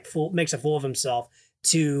makes a fool of himself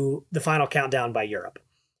to The Final Countdown by Europe.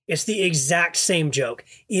 It's the exact same joke.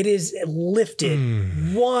 It is lifted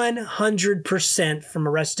 100% from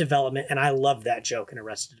Arrested Development, and I love that joke in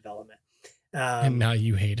Arrested Development. And now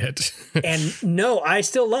you hate it. And no, I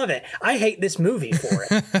still love it. I hate this movie for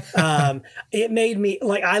it. It made me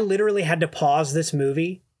like, I literally had to pause this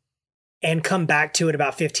movie and come back to it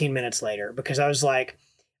about 15 minutes later, because I was like,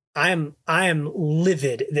 I am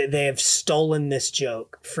livid that they have stolen this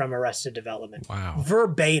joke from Arrested Development. Wow.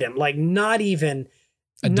 Verbatim, like not even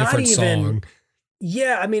song.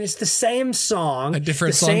 Yeah, I mean, it's the same song. A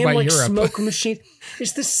different the song same, by like, Europe. Smoke Machine.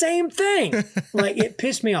 It's the same thing. Like, it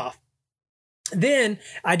pissed me off. Then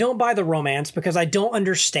I don't buy the romance because I don't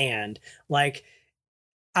understand. Like,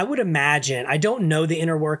 I would imagine, I don't know the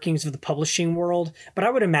inner workings of the publishing world, but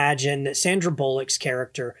I would imagine that Sandra Bullock's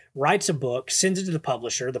character writes a book, sends it to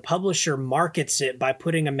the publisher markets it by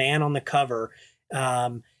putting a man on the cover.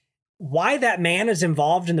 Why that man is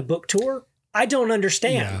involved in the book tour, I don't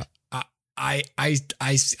understand. Yeah.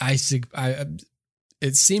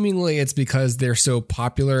 It's because they're so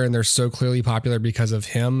popular, and they're so clearly popular because of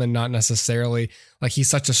him, and not necessarily like he's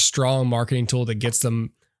such a strong marketing tool that gets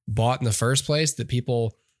them bought in the first place that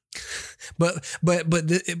people.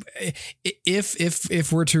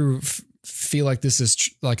 If we're to feel like this is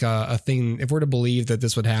like a thing, if we're to believe that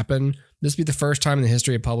this would happen, this would be the first time in the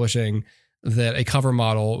history of publishing that a cover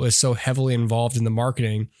model was so heavily involved in the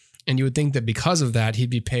marketing. And you would think that because of that, he'd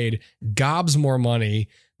be paid gobs more money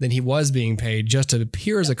than he was being paid just to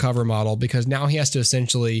appear as a cover model, because now he has to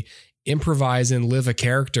essentially improvise and live a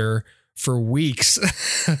character for weeks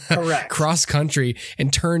cross country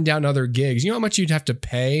and turn down other gigs. You know how much you'd have to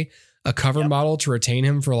pay a cover model to retain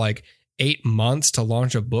him for like 8 months to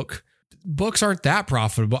launch a book? Books aren't that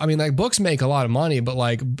profitable. I mean, like, books make a lot of money, but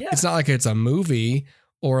like it's not like it's a movie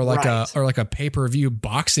or like a pay-per-view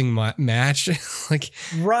boxing match. Like,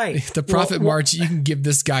 the profit margin, you can give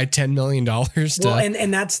this guy $10 million to. Well,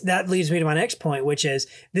 and that leads me to my next point, which is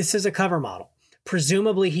this is a cover model.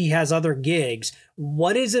 Presumably he has other gigs.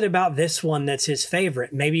 What is it about this one that's his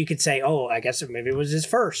favorite? Maybe you could say, oh, I guess maybe it was his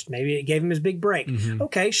first. Maybe it gave him his big break. Mm-hmm.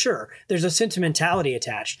 Okay, sure. There's a sentimentality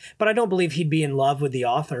attached, but I don't believe he'd be in love with the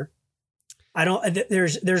author.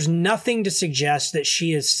 There's nothing to suggest that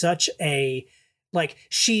she is such a, like,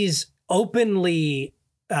 she's openly,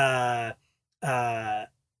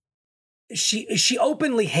 she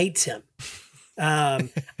openly hates him. I'm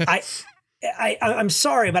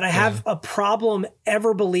sorry, but I have a problem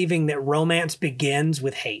ever believing that romance begins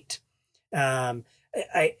with hate.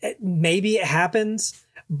 Maybe it happens,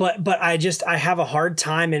 but I have a hard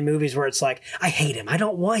time in movies where it's like, I hate him. I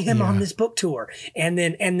don't want him on this book tour. And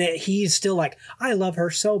that he's still like, I love her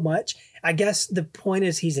so much. I guess the point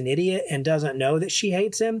is he's an idiot and doesn't know that she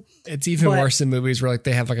hates him. It's even worse in movies where like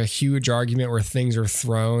they have like a huge argument where things are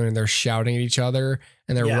thrown and they're shouting at each other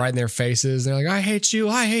and they're right in their faces. They're like, I hate you.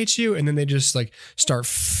 I hate you. And then they just like start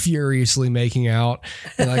furiously making out.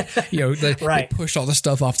 And like, you know, they push all the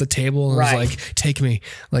stuff off the table and it's like, take me,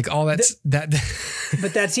 like all that.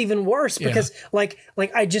 But that's even worse because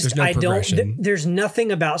there's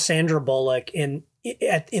nothing about Sandra Bullock in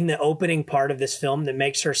the opening part of this film that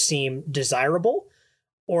makes her seem desirable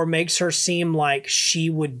or makes her seem like she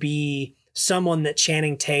would be someone that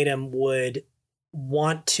Channing Tatum would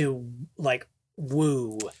want to like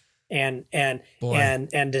woo and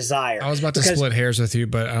desire. I was about to split hairs with you,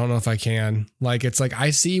 but I don't know if I can. Like, it's like,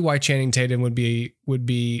 I see why Channing Tatum would be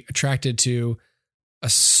attracted to a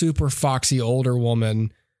super foxy older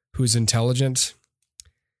woman who's intelligent.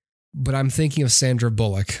 But I'm thinking of Sandra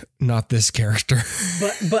Bullock, not this character.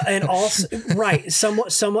 But and also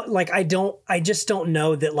somewhat like I just don't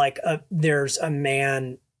know that like there's a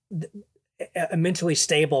mentally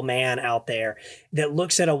stable man out there that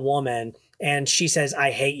looks at a woman and she says, I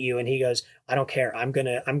hate you, and he goes, I don't care. I'm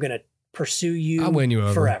gonna pursue you. I'll win you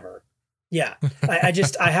over forever. Yeah.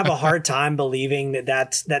 I have a hard time believing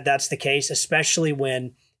that's the case, especially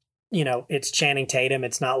when, you know, it's Channing Tatum.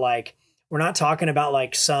 It's not like, we're not talking about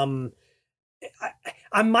like some,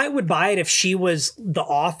 I would buy it if she was the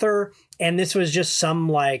author and this was just some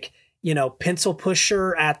like, you know, pencil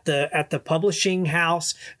pusher at the publishing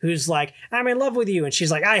house who's like, I'm in love with you. And she's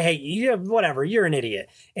like, I hate you. Whatever. You're an idiot.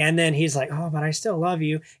 And then he's like, oh, but I still love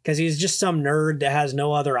you. Cause he's just some nerd that has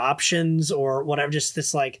no other options or whatever, just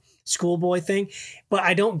this like schoolboy thing. But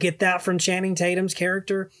I don't get that from Channing Tatum's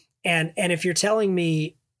character. And if you're telling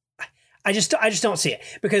me, I just don't see it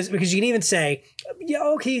because you can even say, yeah,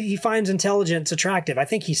 okay, he finds intelligence attractive. I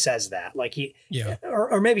think he says that, like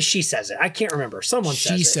or maybe she says it. I can't remember.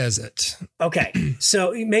 She says it. Okay,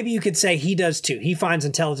 so maybe you could say he does too. He finds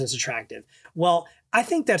intelligence attractive. Well, I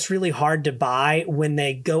think that's really hard to buy when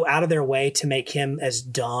they go out of their way to make him as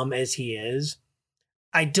dumb as he is.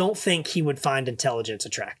 I don't think he would find intelligence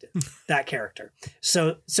attractive, that character.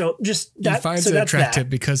 So just that. He finds it attractive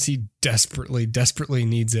because he desperately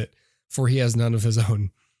needs it, for he has none of his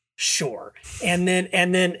own. Sure. And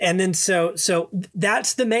then so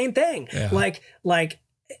that's the main thing. Yeah. Like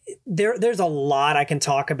there's a lot I can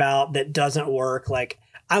talk about that doesn't work. Like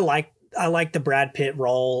I like the Brad Pitt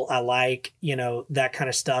role. I like, that kind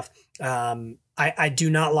of stuff. I do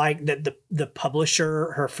not like that the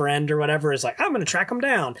publisher, her friend or whatever, is like, I'm going to track him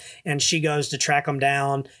down. And she goes to track him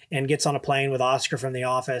down and gets on a plane with Oscar from The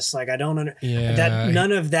Office. Like, I don't understand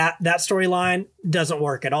none of that storyline doesn't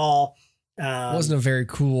work at all. It wasn't a very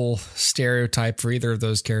cool stereotype for either of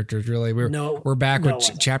those characters, really. We're back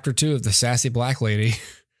with chapter 2 of the sassy black lady.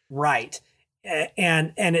 Right.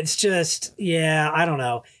 And it's just, I don't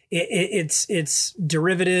know. It's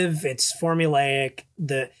derivative. It's formulaic.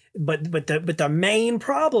 But the main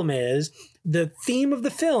problem is the theme of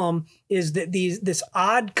the film is that this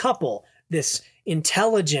odd couple, this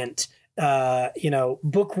intelligent,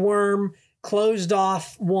 bookworm, closed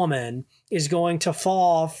off woman is going to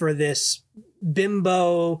fall for this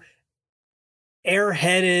bimbo,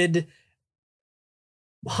 airheaded,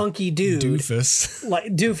 hunky dude, doofus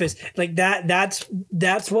like that.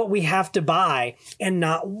 That's what we have to buy, and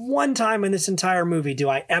not one time in this entire movie do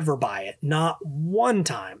I ever buy it. Not one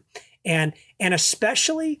time. And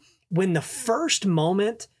especially when the first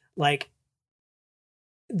moment where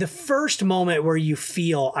you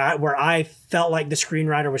feel where I felt like the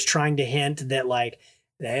screenwriter was trying to hint that like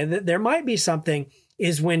there might be something,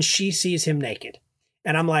 is when she sees him naked,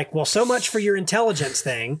 and I'm like, well, so much for your intelligence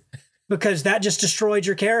thing. Because that just destroyed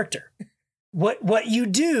your character. What you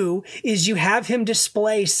do is you have him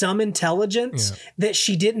display some intelligence that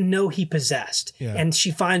she didn't know he possessed, and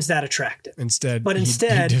she finds that attractive. Instead,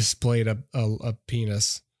 he displayed a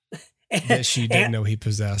penis that she didn't know he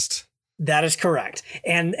possessed. That is correct.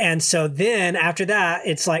 And so then after that,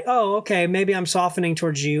 it's like, oh, okay, maybe I'm softening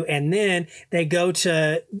towards you. And then they go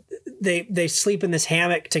to they sleep in this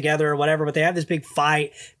hammock together or whatever, but they have this big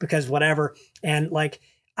fight because whatever, and like,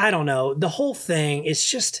 I don't know. The whole thing is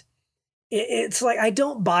just, it's like, I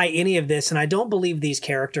don't buy any of this and I don't believe these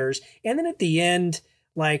characters. And then at the end,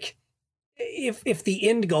 like, if the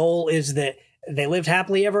end goal is that they lived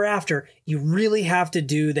happily ever after, you really have to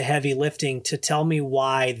do the heavy lifting to tell me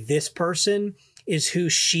why this person is who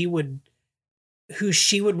she would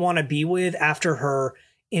want to be with after her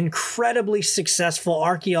incredibly successful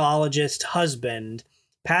archaeologist husband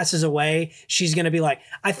passes away. She's going to be like,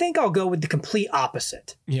 I think I'll go with the complete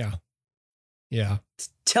opposite. Yeah.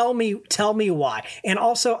 Tell me why. And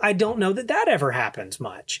also, I don't know that ever happens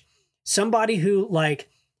much. Somebody who like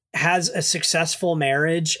has a successful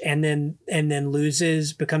marriage and then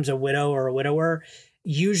loses, becomes a widow or a widower,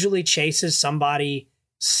 usually chases somebody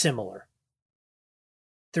similar.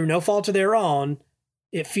 Through no fault of their own,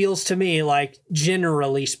 it feels to me like,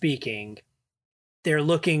 generally speaking, they're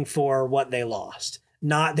looking for what they lost.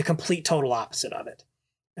 Not the complete total opposite of it.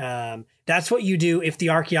 That's what you do if the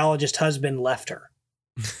archaeologist husband left her.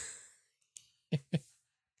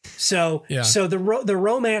 So the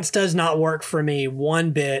romance does not work for me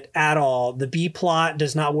one bit at all. The B plot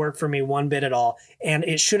does not work for me one bit at all. And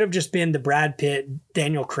it should have just been the Brad Pitt,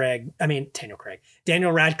 Daniel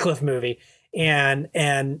Radcliffe movie. And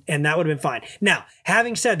that would have been fine. Now,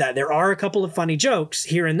 having said that, there are a couple of funny jokes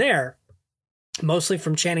here and there, mostly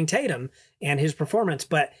from Channing Tatum and his performance,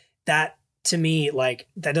 but that to me, like,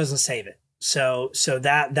 that doesn't save it. So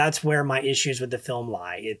that's where my issues with the film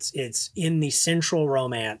lie. It's in the central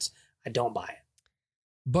romance. I don't buy it.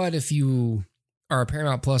 But if you are a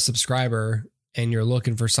Paramount Plus subscriber and you're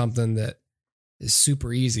looking for something that is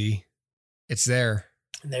super easy, it's there.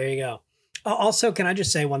 There you go. Also, can I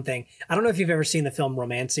just say one thing? I don't know if you've ever seen the film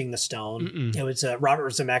Romancing the Stone. Mm-mm. It was a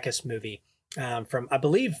Robert Zemeckis movie from, I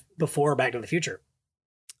believe, before Back to the Future.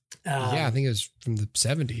 I think it was from the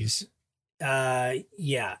 70s.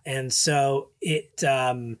 And so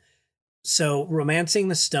so Romancing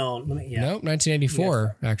the Stone. Nope,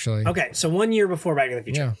 1984, actually. Okay, so 1 year before Back to the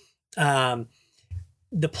Future. Yeah.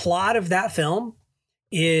 The plot of that film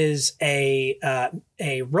is a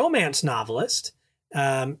romance novelist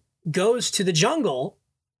goes to the jungle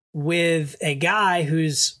with a guy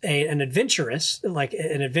who's an adventurous,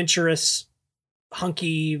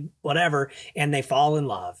 hunky whatever, and they fall in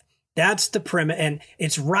love. That's the premise, and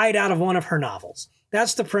it's right out of one of her novels.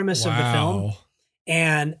 That's the premise of the film.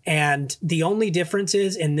 And the only difference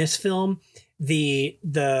is, in this film, the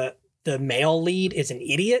male lead is an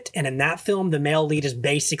idiot, and in that film, the male lead is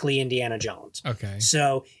basically Indiana Jones. Okay.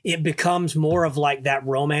 So it becomes more of like that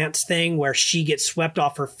romance thing where she gets swept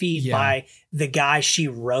off her feet by the guy she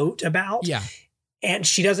wrote about. Yeah. and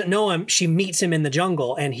she doesn't know him. She meets him in the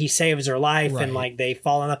jungle, and he saves her life, and like they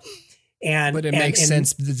fall in love. But it makes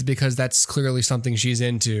sense because that's clearly something she's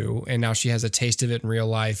into, and now she has a taste of it in real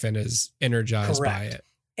life and is energized by it.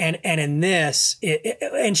 And in this,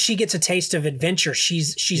 and she gets a taste of adventure.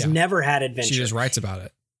 She's never had adventure. She just writes about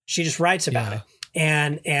it.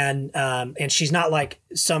 And she's not like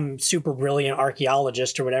some super brilliant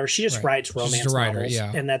archaeologist or whatever. She just writes romance novels,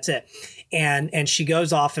 and that's it. And she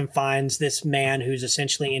goes off and finds this man who's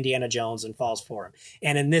essentially Indiana Jones and falls for him.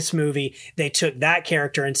 And in this movie, they took that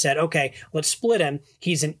character and said, okay, let's split him.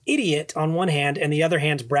 He's an idiot on one hand, and the other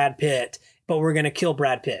hand's Brad Pitt, but we're going to kill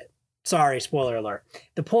Brad Pitt. Sorry, spoiler alert.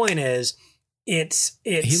 The point is, it's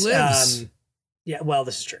he lives. Well,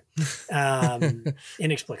 this is true.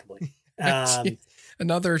 Inexplicably.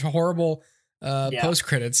 Another horrible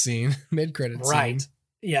post-credits scene, mid-credits scene. Right.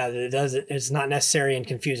 Yeah, it's not necessary and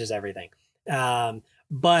confuses everything.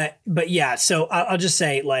 But yeah, so I'll just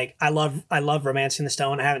say, like, I love Romancing the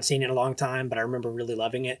Stone. I haven't seen it in a long time, but I remember really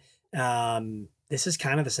loving it. This is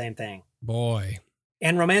kind of the same thing. Boy.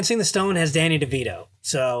 And Romancing the Stone has Danny DeVito,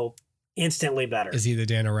 so instantly better. Is he the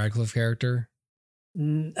Daniel Radcliffe character?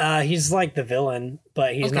 He's like the villain,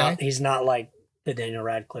 but he's not like the Daniel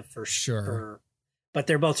Radcliffe for sure. But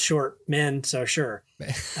they're both short men, so sure.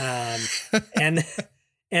 And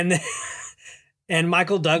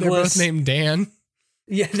Michael Douglas. They're both named Dan.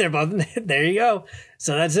 Yeah, they're both. There you go.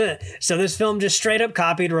 So that's it. So this film just straight up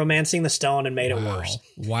copied Romancing the Stone and made it worse.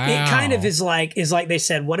 Wow. It kind of is like they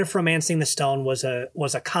said, what if Romancing the Stone was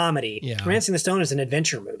a comedy? Yeah. Romancing the Stone is an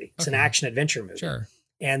adventure movie. It's an action adventure movie. Sure.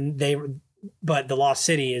 But The Lost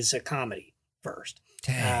City is a comedy first.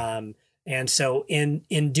 Dang. And so in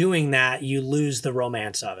doing that, you lose the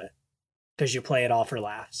romance of it because you play it all for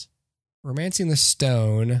laughs. Romancing the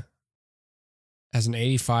Stone has an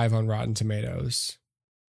 85 on Rotten Tomatoes.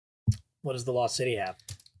 What does The Lost City have?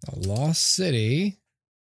 The Lost City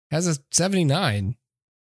has a 79.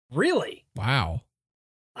 Really? Wow.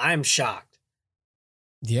 I'm shocked.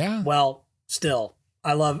 Yeah. Well, still,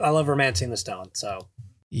 I love Romancing the Stone, so.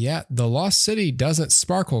 Yeah, The Lost City doesn't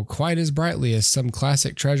sparkle quite as brightly as some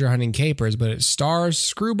classic treasure hunting capers, but its stars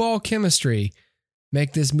screwball chemistry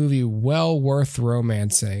make this movie well worth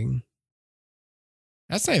romancing.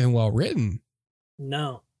 That's not even well written.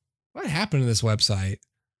 No. What happened to this website?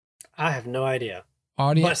 I have no idea.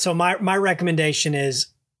 But so my recommendation is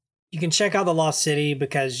you can check out The Lost City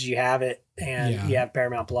because you have it and you have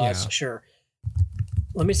Paramount Plus. Yeah. Sure.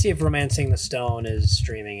 Let me see if Romancing the Stone is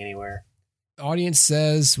streaming anywhere. Audience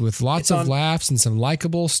says, with lots of laughs and some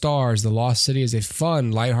likable stars, The Lost City is a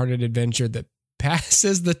fun, lighthearted adventure that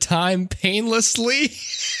passes the time painlessly.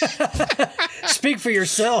 Speak for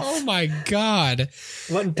yourself. Oh my God.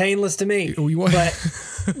 Wasn't painless to me.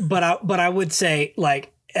 But I would say,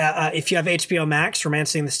 like, if you have HBO Max,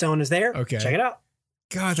 Romancing the Stone is there. Okay. Check it out.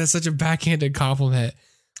 God, that's such a backhanded compliment.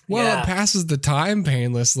 Well, it passes the time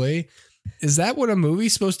painlessly. Is that what a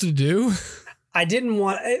movie's supposed to do? I didn't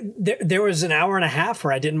want... There was an hour and a half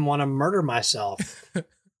where I didn't want to murder myself.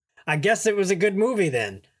 I guess it was a good movie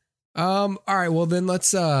then. All right, well then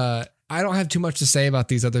let's... I don't have too much to say about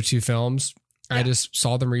these other two films. Yeah. I just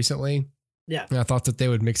saw them recently. Yeah. And I thought that they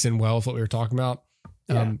would mix in well with what we were talking about.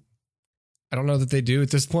 Yeah. I don't know that they do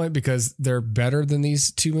at this point because they're better than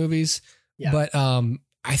these two movies. Yeah. But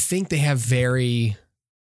I think they have very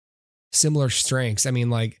similar strengths. I mean,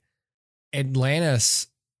 like Atlantis,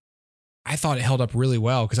 I thought it held up really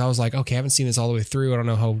well because I was like, okay, I haven't seen this all the way through. I don't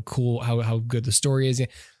know how cool, how good the story is.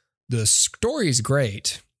 The story is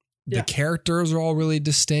great. The characters are all really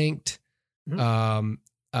distinct. Mm-hmm.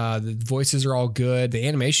 The voices are all good. The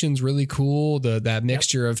animation's really cool. That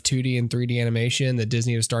mixture of 2D and 3D animation that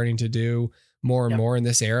Disney was starting to do more and more in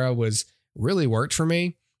this era was really worked for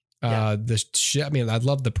me. I mean, I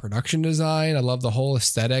love the production design. I love the whole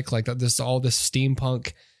aesthetic, like all this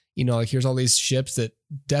steampunk, like here's all these ships that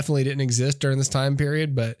definitely didn't exist during this time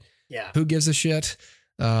period, but who gives a shit?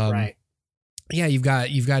 Right. Yeah. You've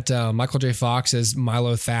got Michael J. Fox as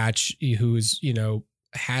Milo Thatch, who's,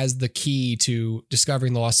 has the key to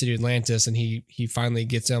discovering the lost city of Atlantis. And he finally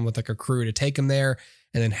gets in with like a crew to take him there.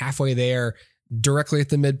 And then halfway there, directly at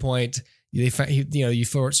the midpoint, you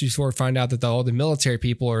sort of find out that all the military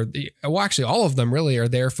people actually all of them really are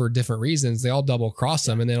there for different reasons. They all double cross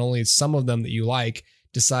them. And then only some of them that you like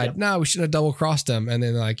decide, no, we shouldn't have double crossed them. And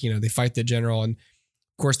then they fight the general. And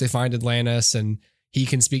of course they find Atlantis and he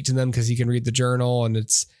can speak to them because he can read the journal. And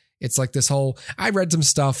it's like this whole, I read some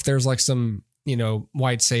stuff. There's like some,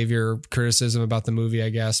 white savior criticism about the movie, I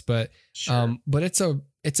guess. But, but it's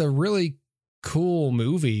a really cool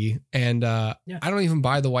movie. And I don't even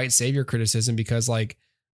buy the white savior criticism because like,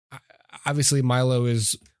 obviously Milo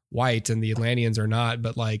is white and the Atlanteans are not,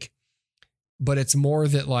 but it's more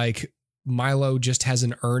that like Milo just has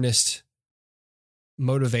an earnest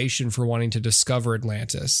motivation for wanting to discover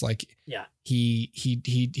Atlantis. Like,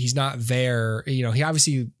 he's not there. You know, he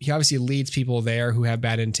obviously leads people there who have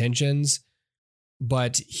bad intentions,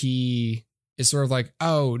 but he is sort of like,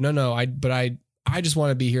 oh no, I just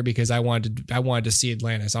want to be here because I wanted to see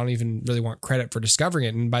Atlantis. I don't even really want credit for discovering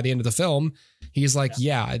it. And by the end of the film, he's like,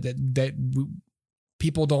 that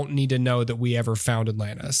people don't need to know that we ever found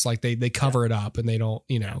Atlantis. Like they cover it up and they don't,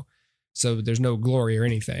 you know, so there's no glory or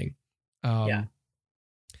anything.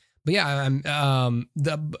 But yeah,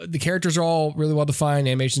 the characters are all really well defined.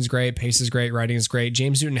 Animation's great, pace is great, writing is great.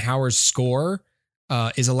 James Newton Howard's score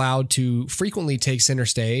is allowed to frequently take center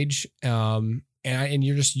stage. And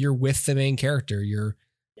you're with the main character. You're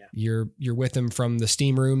with him from the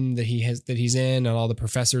steam room that he's in, and all the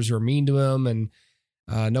professors who are mean to him, and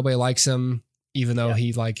nobody likes him, even though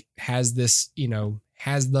he like has this, you know,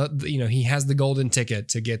 he has the golden ticket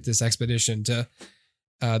to get this expedition to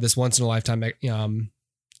this once in a lifetime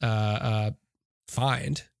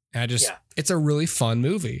find. And it's a really fun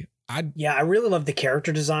movie. I really love the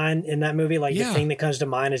character design in that movie. Like the thing that comes to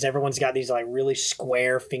mind is everyone's got these like really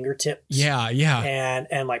square fingertips. Yeah.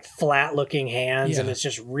 And like flat looking hands. And it's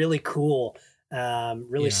just really cool.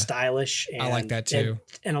 Really stylish. And, I like that too.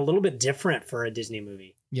 And a little bit different for a Disney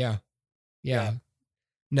movie. Yeah.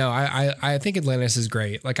 No, I think Atlantis is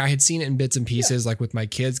great. Like I had seen it in bits and pieces, like with my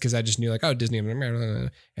kids, because I just knew like, oh, Disney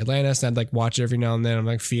Atlantis, and I'd like watch it every now and then. I'm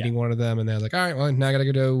like feeding one of them, and they're like, all right, well, now I gotta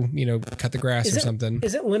go, you know, cut the grass or something.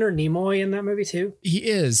 Is it Leonard Nimoy in that movie too? He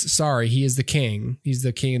is. Sorry, he is the king. He's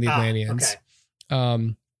the king of the Atlanteans.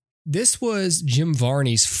 Okay. This was Jim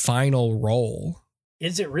Varney's final role.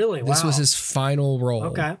 Is it really? This was his final role.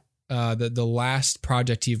 Okay. The last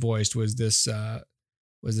project he voiced was this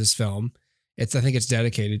film. I think it's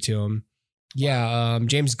dedicated to him. Yeah.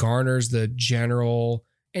 James Garner's the general.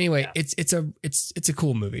 Anyway, it's a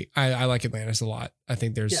cool movie. I like Atlantis a lot. I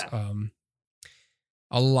think there's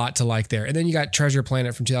a lot to like there. And then you got Treasure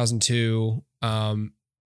Planet from 2002.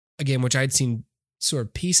 Again, which I'd seen sort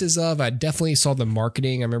of pieces of. I definitely saw the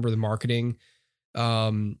marketing. I remember the marketing.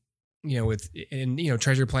 You know,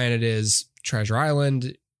 Treasure Planet is Treasure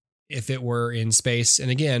Island if it were in space.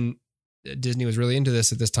 And again, Disney was really into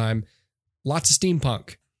this at this time. Lots of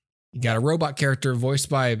steampunk. You got a robot character voiced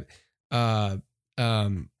by Bobcat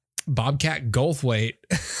Goldthwait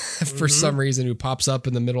for some reason, who pops up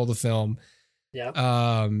in the middle of the film.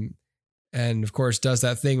 Yeah. And of course does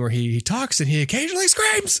that thing where he talks and he occasionally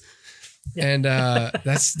screams. Yeah. And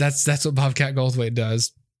that's what Bobcat Goldthwait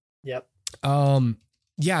does. Yep.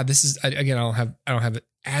 Yeah, this is, again, I don't have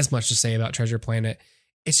as much to say about Treasure Planet.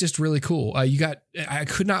 It's just really cool. I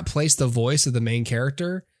could not place the voice of the main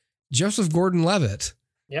character. Joseph Gordon-Levitt.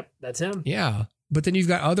 Yep, that's him. Yeah. But then you've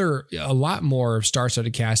got a lot more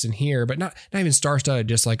star-studded cast in here, but not even star-studded,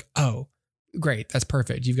 just like, oh, great, that's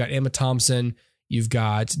perfect. You've got Emma Thompson, you've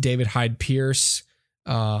got David Hyde Pierce,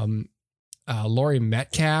 Laurie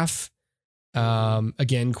Metcalf,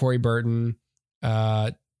 again, Corey Burton,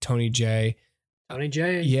 Tony J.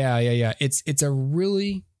 Yeah. It's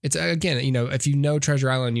again, you know, if you know Treasure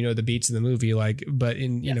Island, you know the beats of the movie, like, but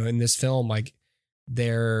you know, in this film, like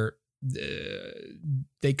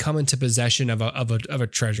they come into possession of a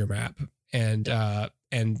treasure map, and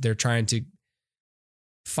they're trying to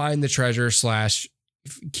find the treasure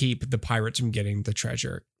 / keep the pirates from getting the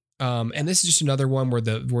treasure. And this is just another one where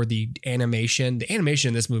the animation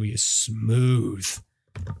in this movie is smooth.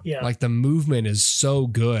 Yeah. Like the movement is so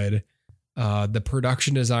good. The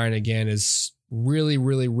production design again is really,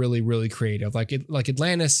 really, really, really creative. Like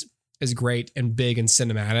Atlantis is great and big and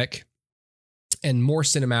cinematic, and more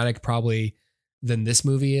cinematic probably than this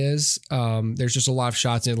movie is. There's just a lot of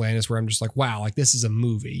shots in Atlantis where I'm just like, wow, like this is a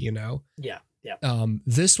movie, you know? Yeah.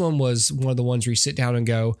 This one was one of the ones where you sit down and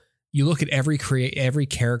go, you look at every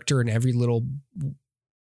character and every little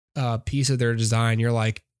piece of their design. You're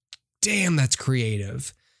like, damn, that's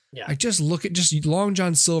creative. Yeah. Like just look at Long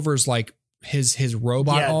John Silver's like his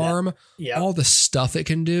robot arm, all the stuff it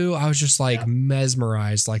can do. I was just like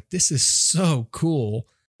mesmerized. Like, this is so cool.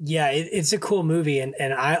 Yeah, it's a cool movie, and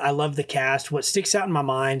I love the cast. What sticks out in my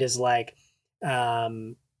mind is like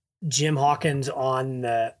Jim Hawkins on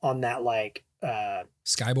that like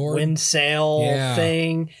skyboard wind sail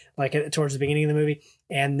thing, like towards the beginning of the movie.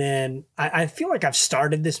 And then I feel like I've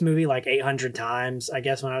started this movie like 800 times, I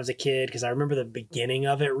guess, when I was a kid, because I remember the beginning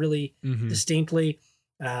of it really distinctly.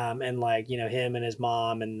 And like, you know, him and his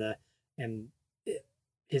mom and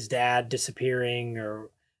his dad disappearing, or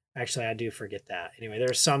Actually, I do forget that. Anyway,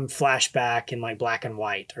 there's some flashback in like black and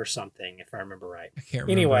white or something, if I remember right. I can't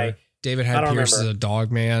remember. Anyway, David Hyde Pierce is a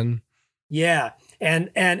dog man. Yeah,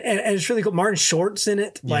 and it's really cool. Martin Short's in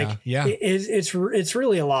it. Like, it's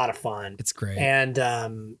really a lot of fun. It's great. And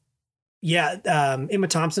Emma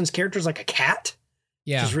Thompson's character is like a cat.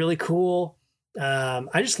 Yeah, which is really cool.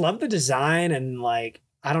 I just love the design and like,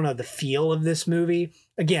 I don't know, the feel of this movie.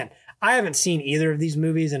 Again, I haven't seen either of these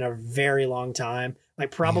movies in a very long time. Like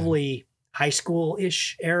probably high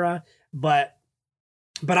school-ish era, but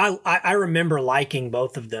I remember liking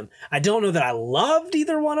both of them. I don't know that I loved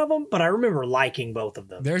either one of them, but I remember liking both of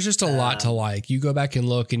them. There's just a lot to like. You go back and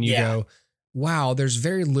look and you go, wow, there's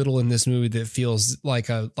very little in this movie that feels like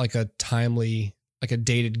a timely, like a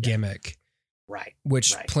dated gimmick. Right.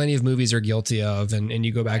 Which plenty of movies are guilty of. And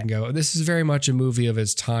you go back and go, this is very much a movie of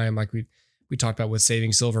its time. Like we talked about with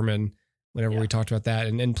Saving Silverman, whenever we talked about that,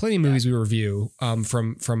 and plenty of movies we review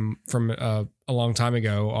from a long time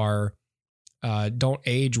ago are don't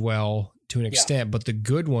age well to an extent, but the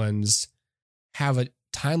good ones have a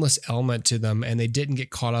timeless element to them, and they didn't get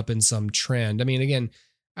caught up in some trend. I mean, again,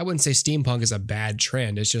 I wouldn't say steampunk is a bad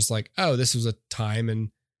trend. It's just like, oh, this was a time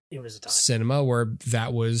in cinema where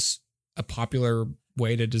that was a popular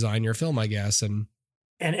way to design your film, I guess, and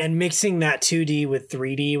mixing that 2D with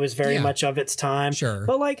 3D was very much of its time. Sure.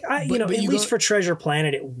 But like, at least for Treasure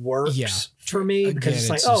Planet, it works for me because it's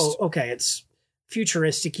like, it's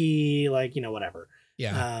futuristic-y, like, whatever.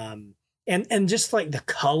 Yeah. And just like the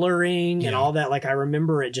coloring and all that, like I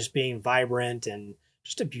remember it just being vibrant and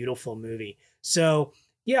just a beautiful movie. So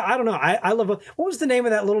yeah, I don't know. I love, what was the name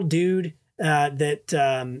of that little dude that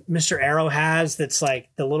Mr. Arrow has that's like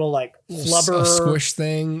the little like flubber squish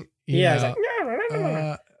thing? Yeah.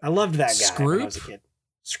 I loved that guy Scroop? when I was a kid.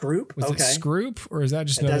 Scroop? Was it Scroop, or is that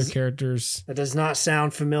just another character's? That does not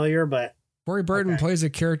sound familiar, but Corey Burton plays a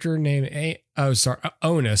character named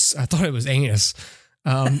Onus. I thought it was Anus.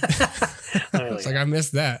 It's like I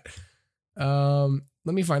missed that.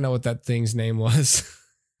 Let me find out what that thing's name was.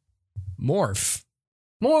 Morph.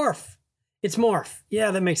 It's Morph.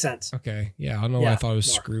 Yeah, that makes sense. Okay. Yeah, I don't know why I thought it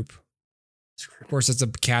was Scroop. Of course, it's a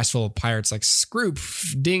cast full of pirates like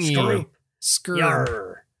Scroop, Dingy,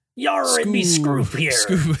 Scroop. Yar, it be Scroop here.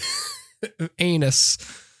 Scoop. Anus.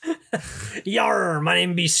 Yar, my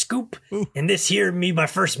name be Scoop, and this here me my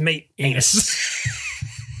first mate, Anus.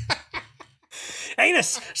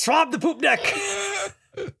 Anus, swab the poop deck.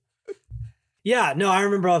 Yeah, no, I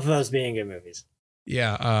remember both of those being good movies.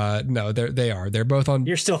 Yeah, no, they are. They're both on.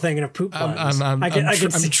 You're still thinking of poop puns. I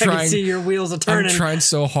can see your wheels are turning. I'm trying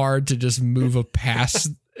so hard to just move past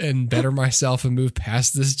and better myself and move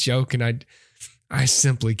past this joke, and I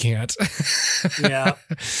simply can't. Yeah.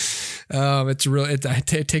 It's real.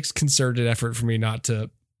 It takes concerted effort for me not to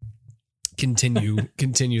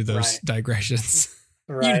continue those digressions.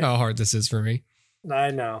 Right. You know how hard this is for me.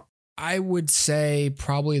 I know. I would say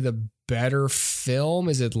probably the better film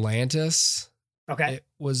is Atlantis. Okay. It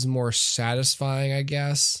was more satisfying, I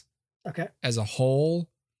guess. Okay. As a whole.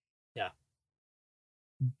 Yeah.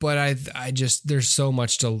 But I just there's so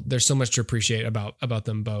much to appreciate about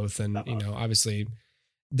them both, and obviously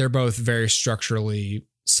they're both very structurally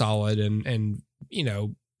solid and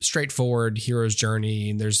straightforward hero's journey,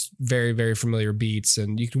 and there's very, very familiar beats,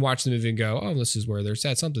 and you can watch the movie and go, oh, this is where they're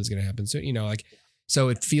sad, something's going to happen. So so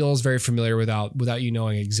it feels very familiar without you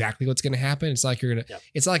knowing exactly what's going to happen. It's like you're gonna.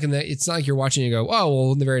 It's like it's not like you're watching and you go, oh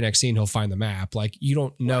well, in the very next scene he'll find the map. Like you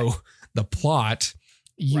don't know the plot.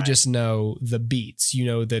 You just know the beats. You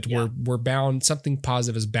know that we're bound. Something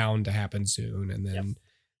positive is bound to happen soon, and then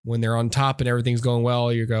when they're on top and everything's going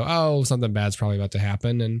well, you go, oh, something bad's probably about to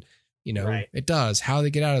happen, and it does. How they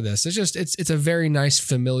get out of this? It's a very nice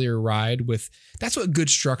familiar ride with. That's what good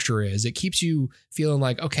structure is. It keeps you feeling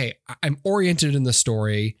like, okay, I'm oriented in the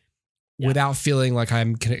story without feeling like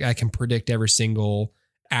I can predict every single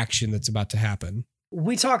action that's about to happen.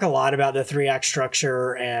 We talk a lot about the 3-act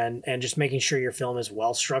structure and just making sure your film is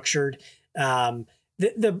well structured.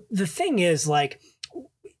 The thing is, like,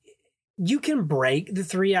 you can break the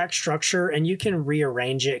 3-act structure and you can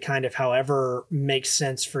rearrange it kind of however makes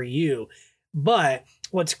sense for you. But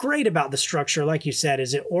what's great about the structure, like you said,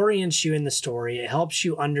 is it orients you in the story. It helps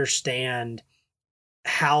you understand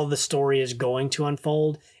how the story is going to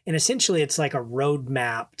unfold. And essentially it's like a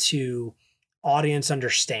roadmap to audience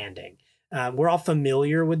understanding. We're all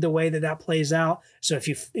familiar with the way that plays out. So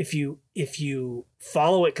if you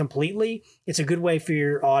follow it completely, it's a good way for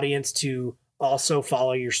your audience to also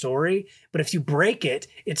follow your story. But if you break it,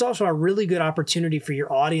 it's also a really good opportunity for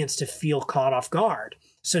your audience to feel caught off guard.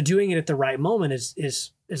 So doing it at the right moment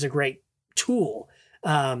is a great tool.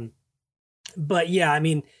 But yeah, I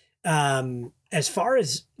mean, as far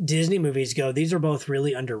as Disney movies go, these are both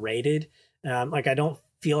really underrated. Like I don't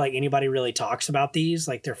feel like anybody really talks about these.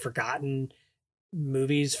 Like they're forgotten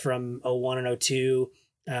movies from 01 and 02.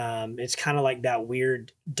 It's kind of like that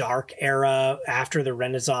weird dark era after the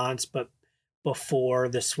Renaissance, but before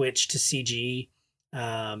the switch to CG.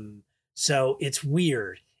 So it's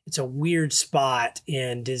weird. It's a weird spot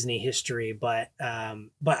in Disney history, but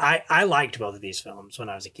I liked both of these films when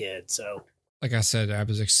I was a kid. So, like I said, I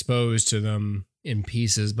was exposed to them in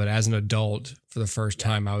pieces, but as an adult for the first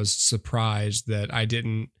time, I was surprised that I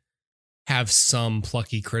didn't have some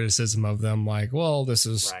plucky criticism of them. Like, well, this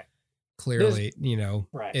is clearly,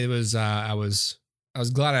 it was, I was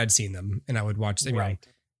glad I'd seen them and I would watch them. Right.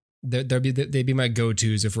 They'd be my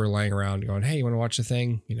go-tos if we're laying around going, hey, you want to watch a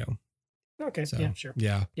thing? Okay. So, yeah, sure.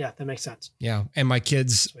 Yeah. Yeah, that makes sense. Yeah. And my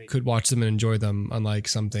kids could watch them and enjoy them, unlike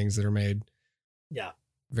some things that are made. Yeah.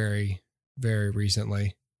 Very, very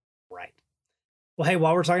recently. Right. Well, hey,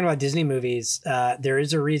 while we're talking about Disney movies, there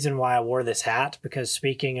is a reason why I wore this hat, because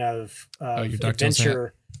speaking of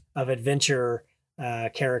adventure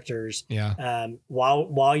characters,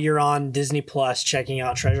 while you're on Disney Plus checking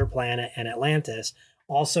out Treasure Planet and Atlantis,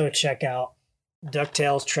 also check out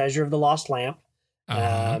DuckTales Treasure of the Lost Lamp.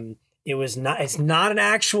 It's not an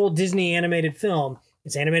actual Disney animated film.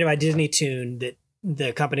 It's animated by Disney Toon, that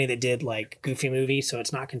the company that did like Goofy Movie, so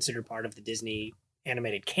it's not considered part of the Disney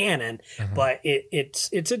animated canon, but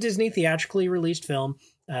it's a Disney theatrically released film,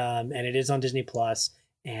 and it is on Disney Plus,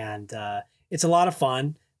 and it's a lot of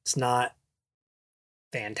fun. It's not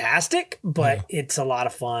fantastic, but it's a lot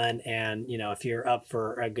of fun, and if you're up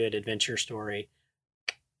for a good adventure story,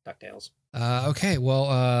 DuckTales. Okay, well,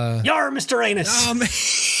 Yar, Mr. Anus. Oh, man.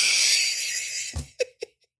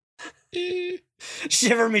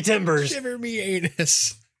 Shiver me timbers. Shiver me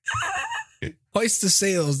anus. Hoist the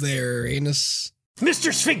sails there, Anus.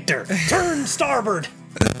 Mr. Sphincter, turn starboard.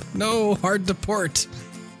 No, hard to port.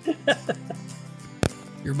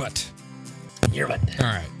 Your butt. Your butt.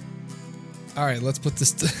 All right. Let's put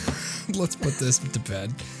this to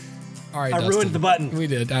bed. All right, I Dustin. ruined the button. We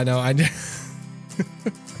did. I know. I did.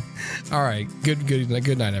 All right.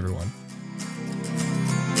 Good night, everyone.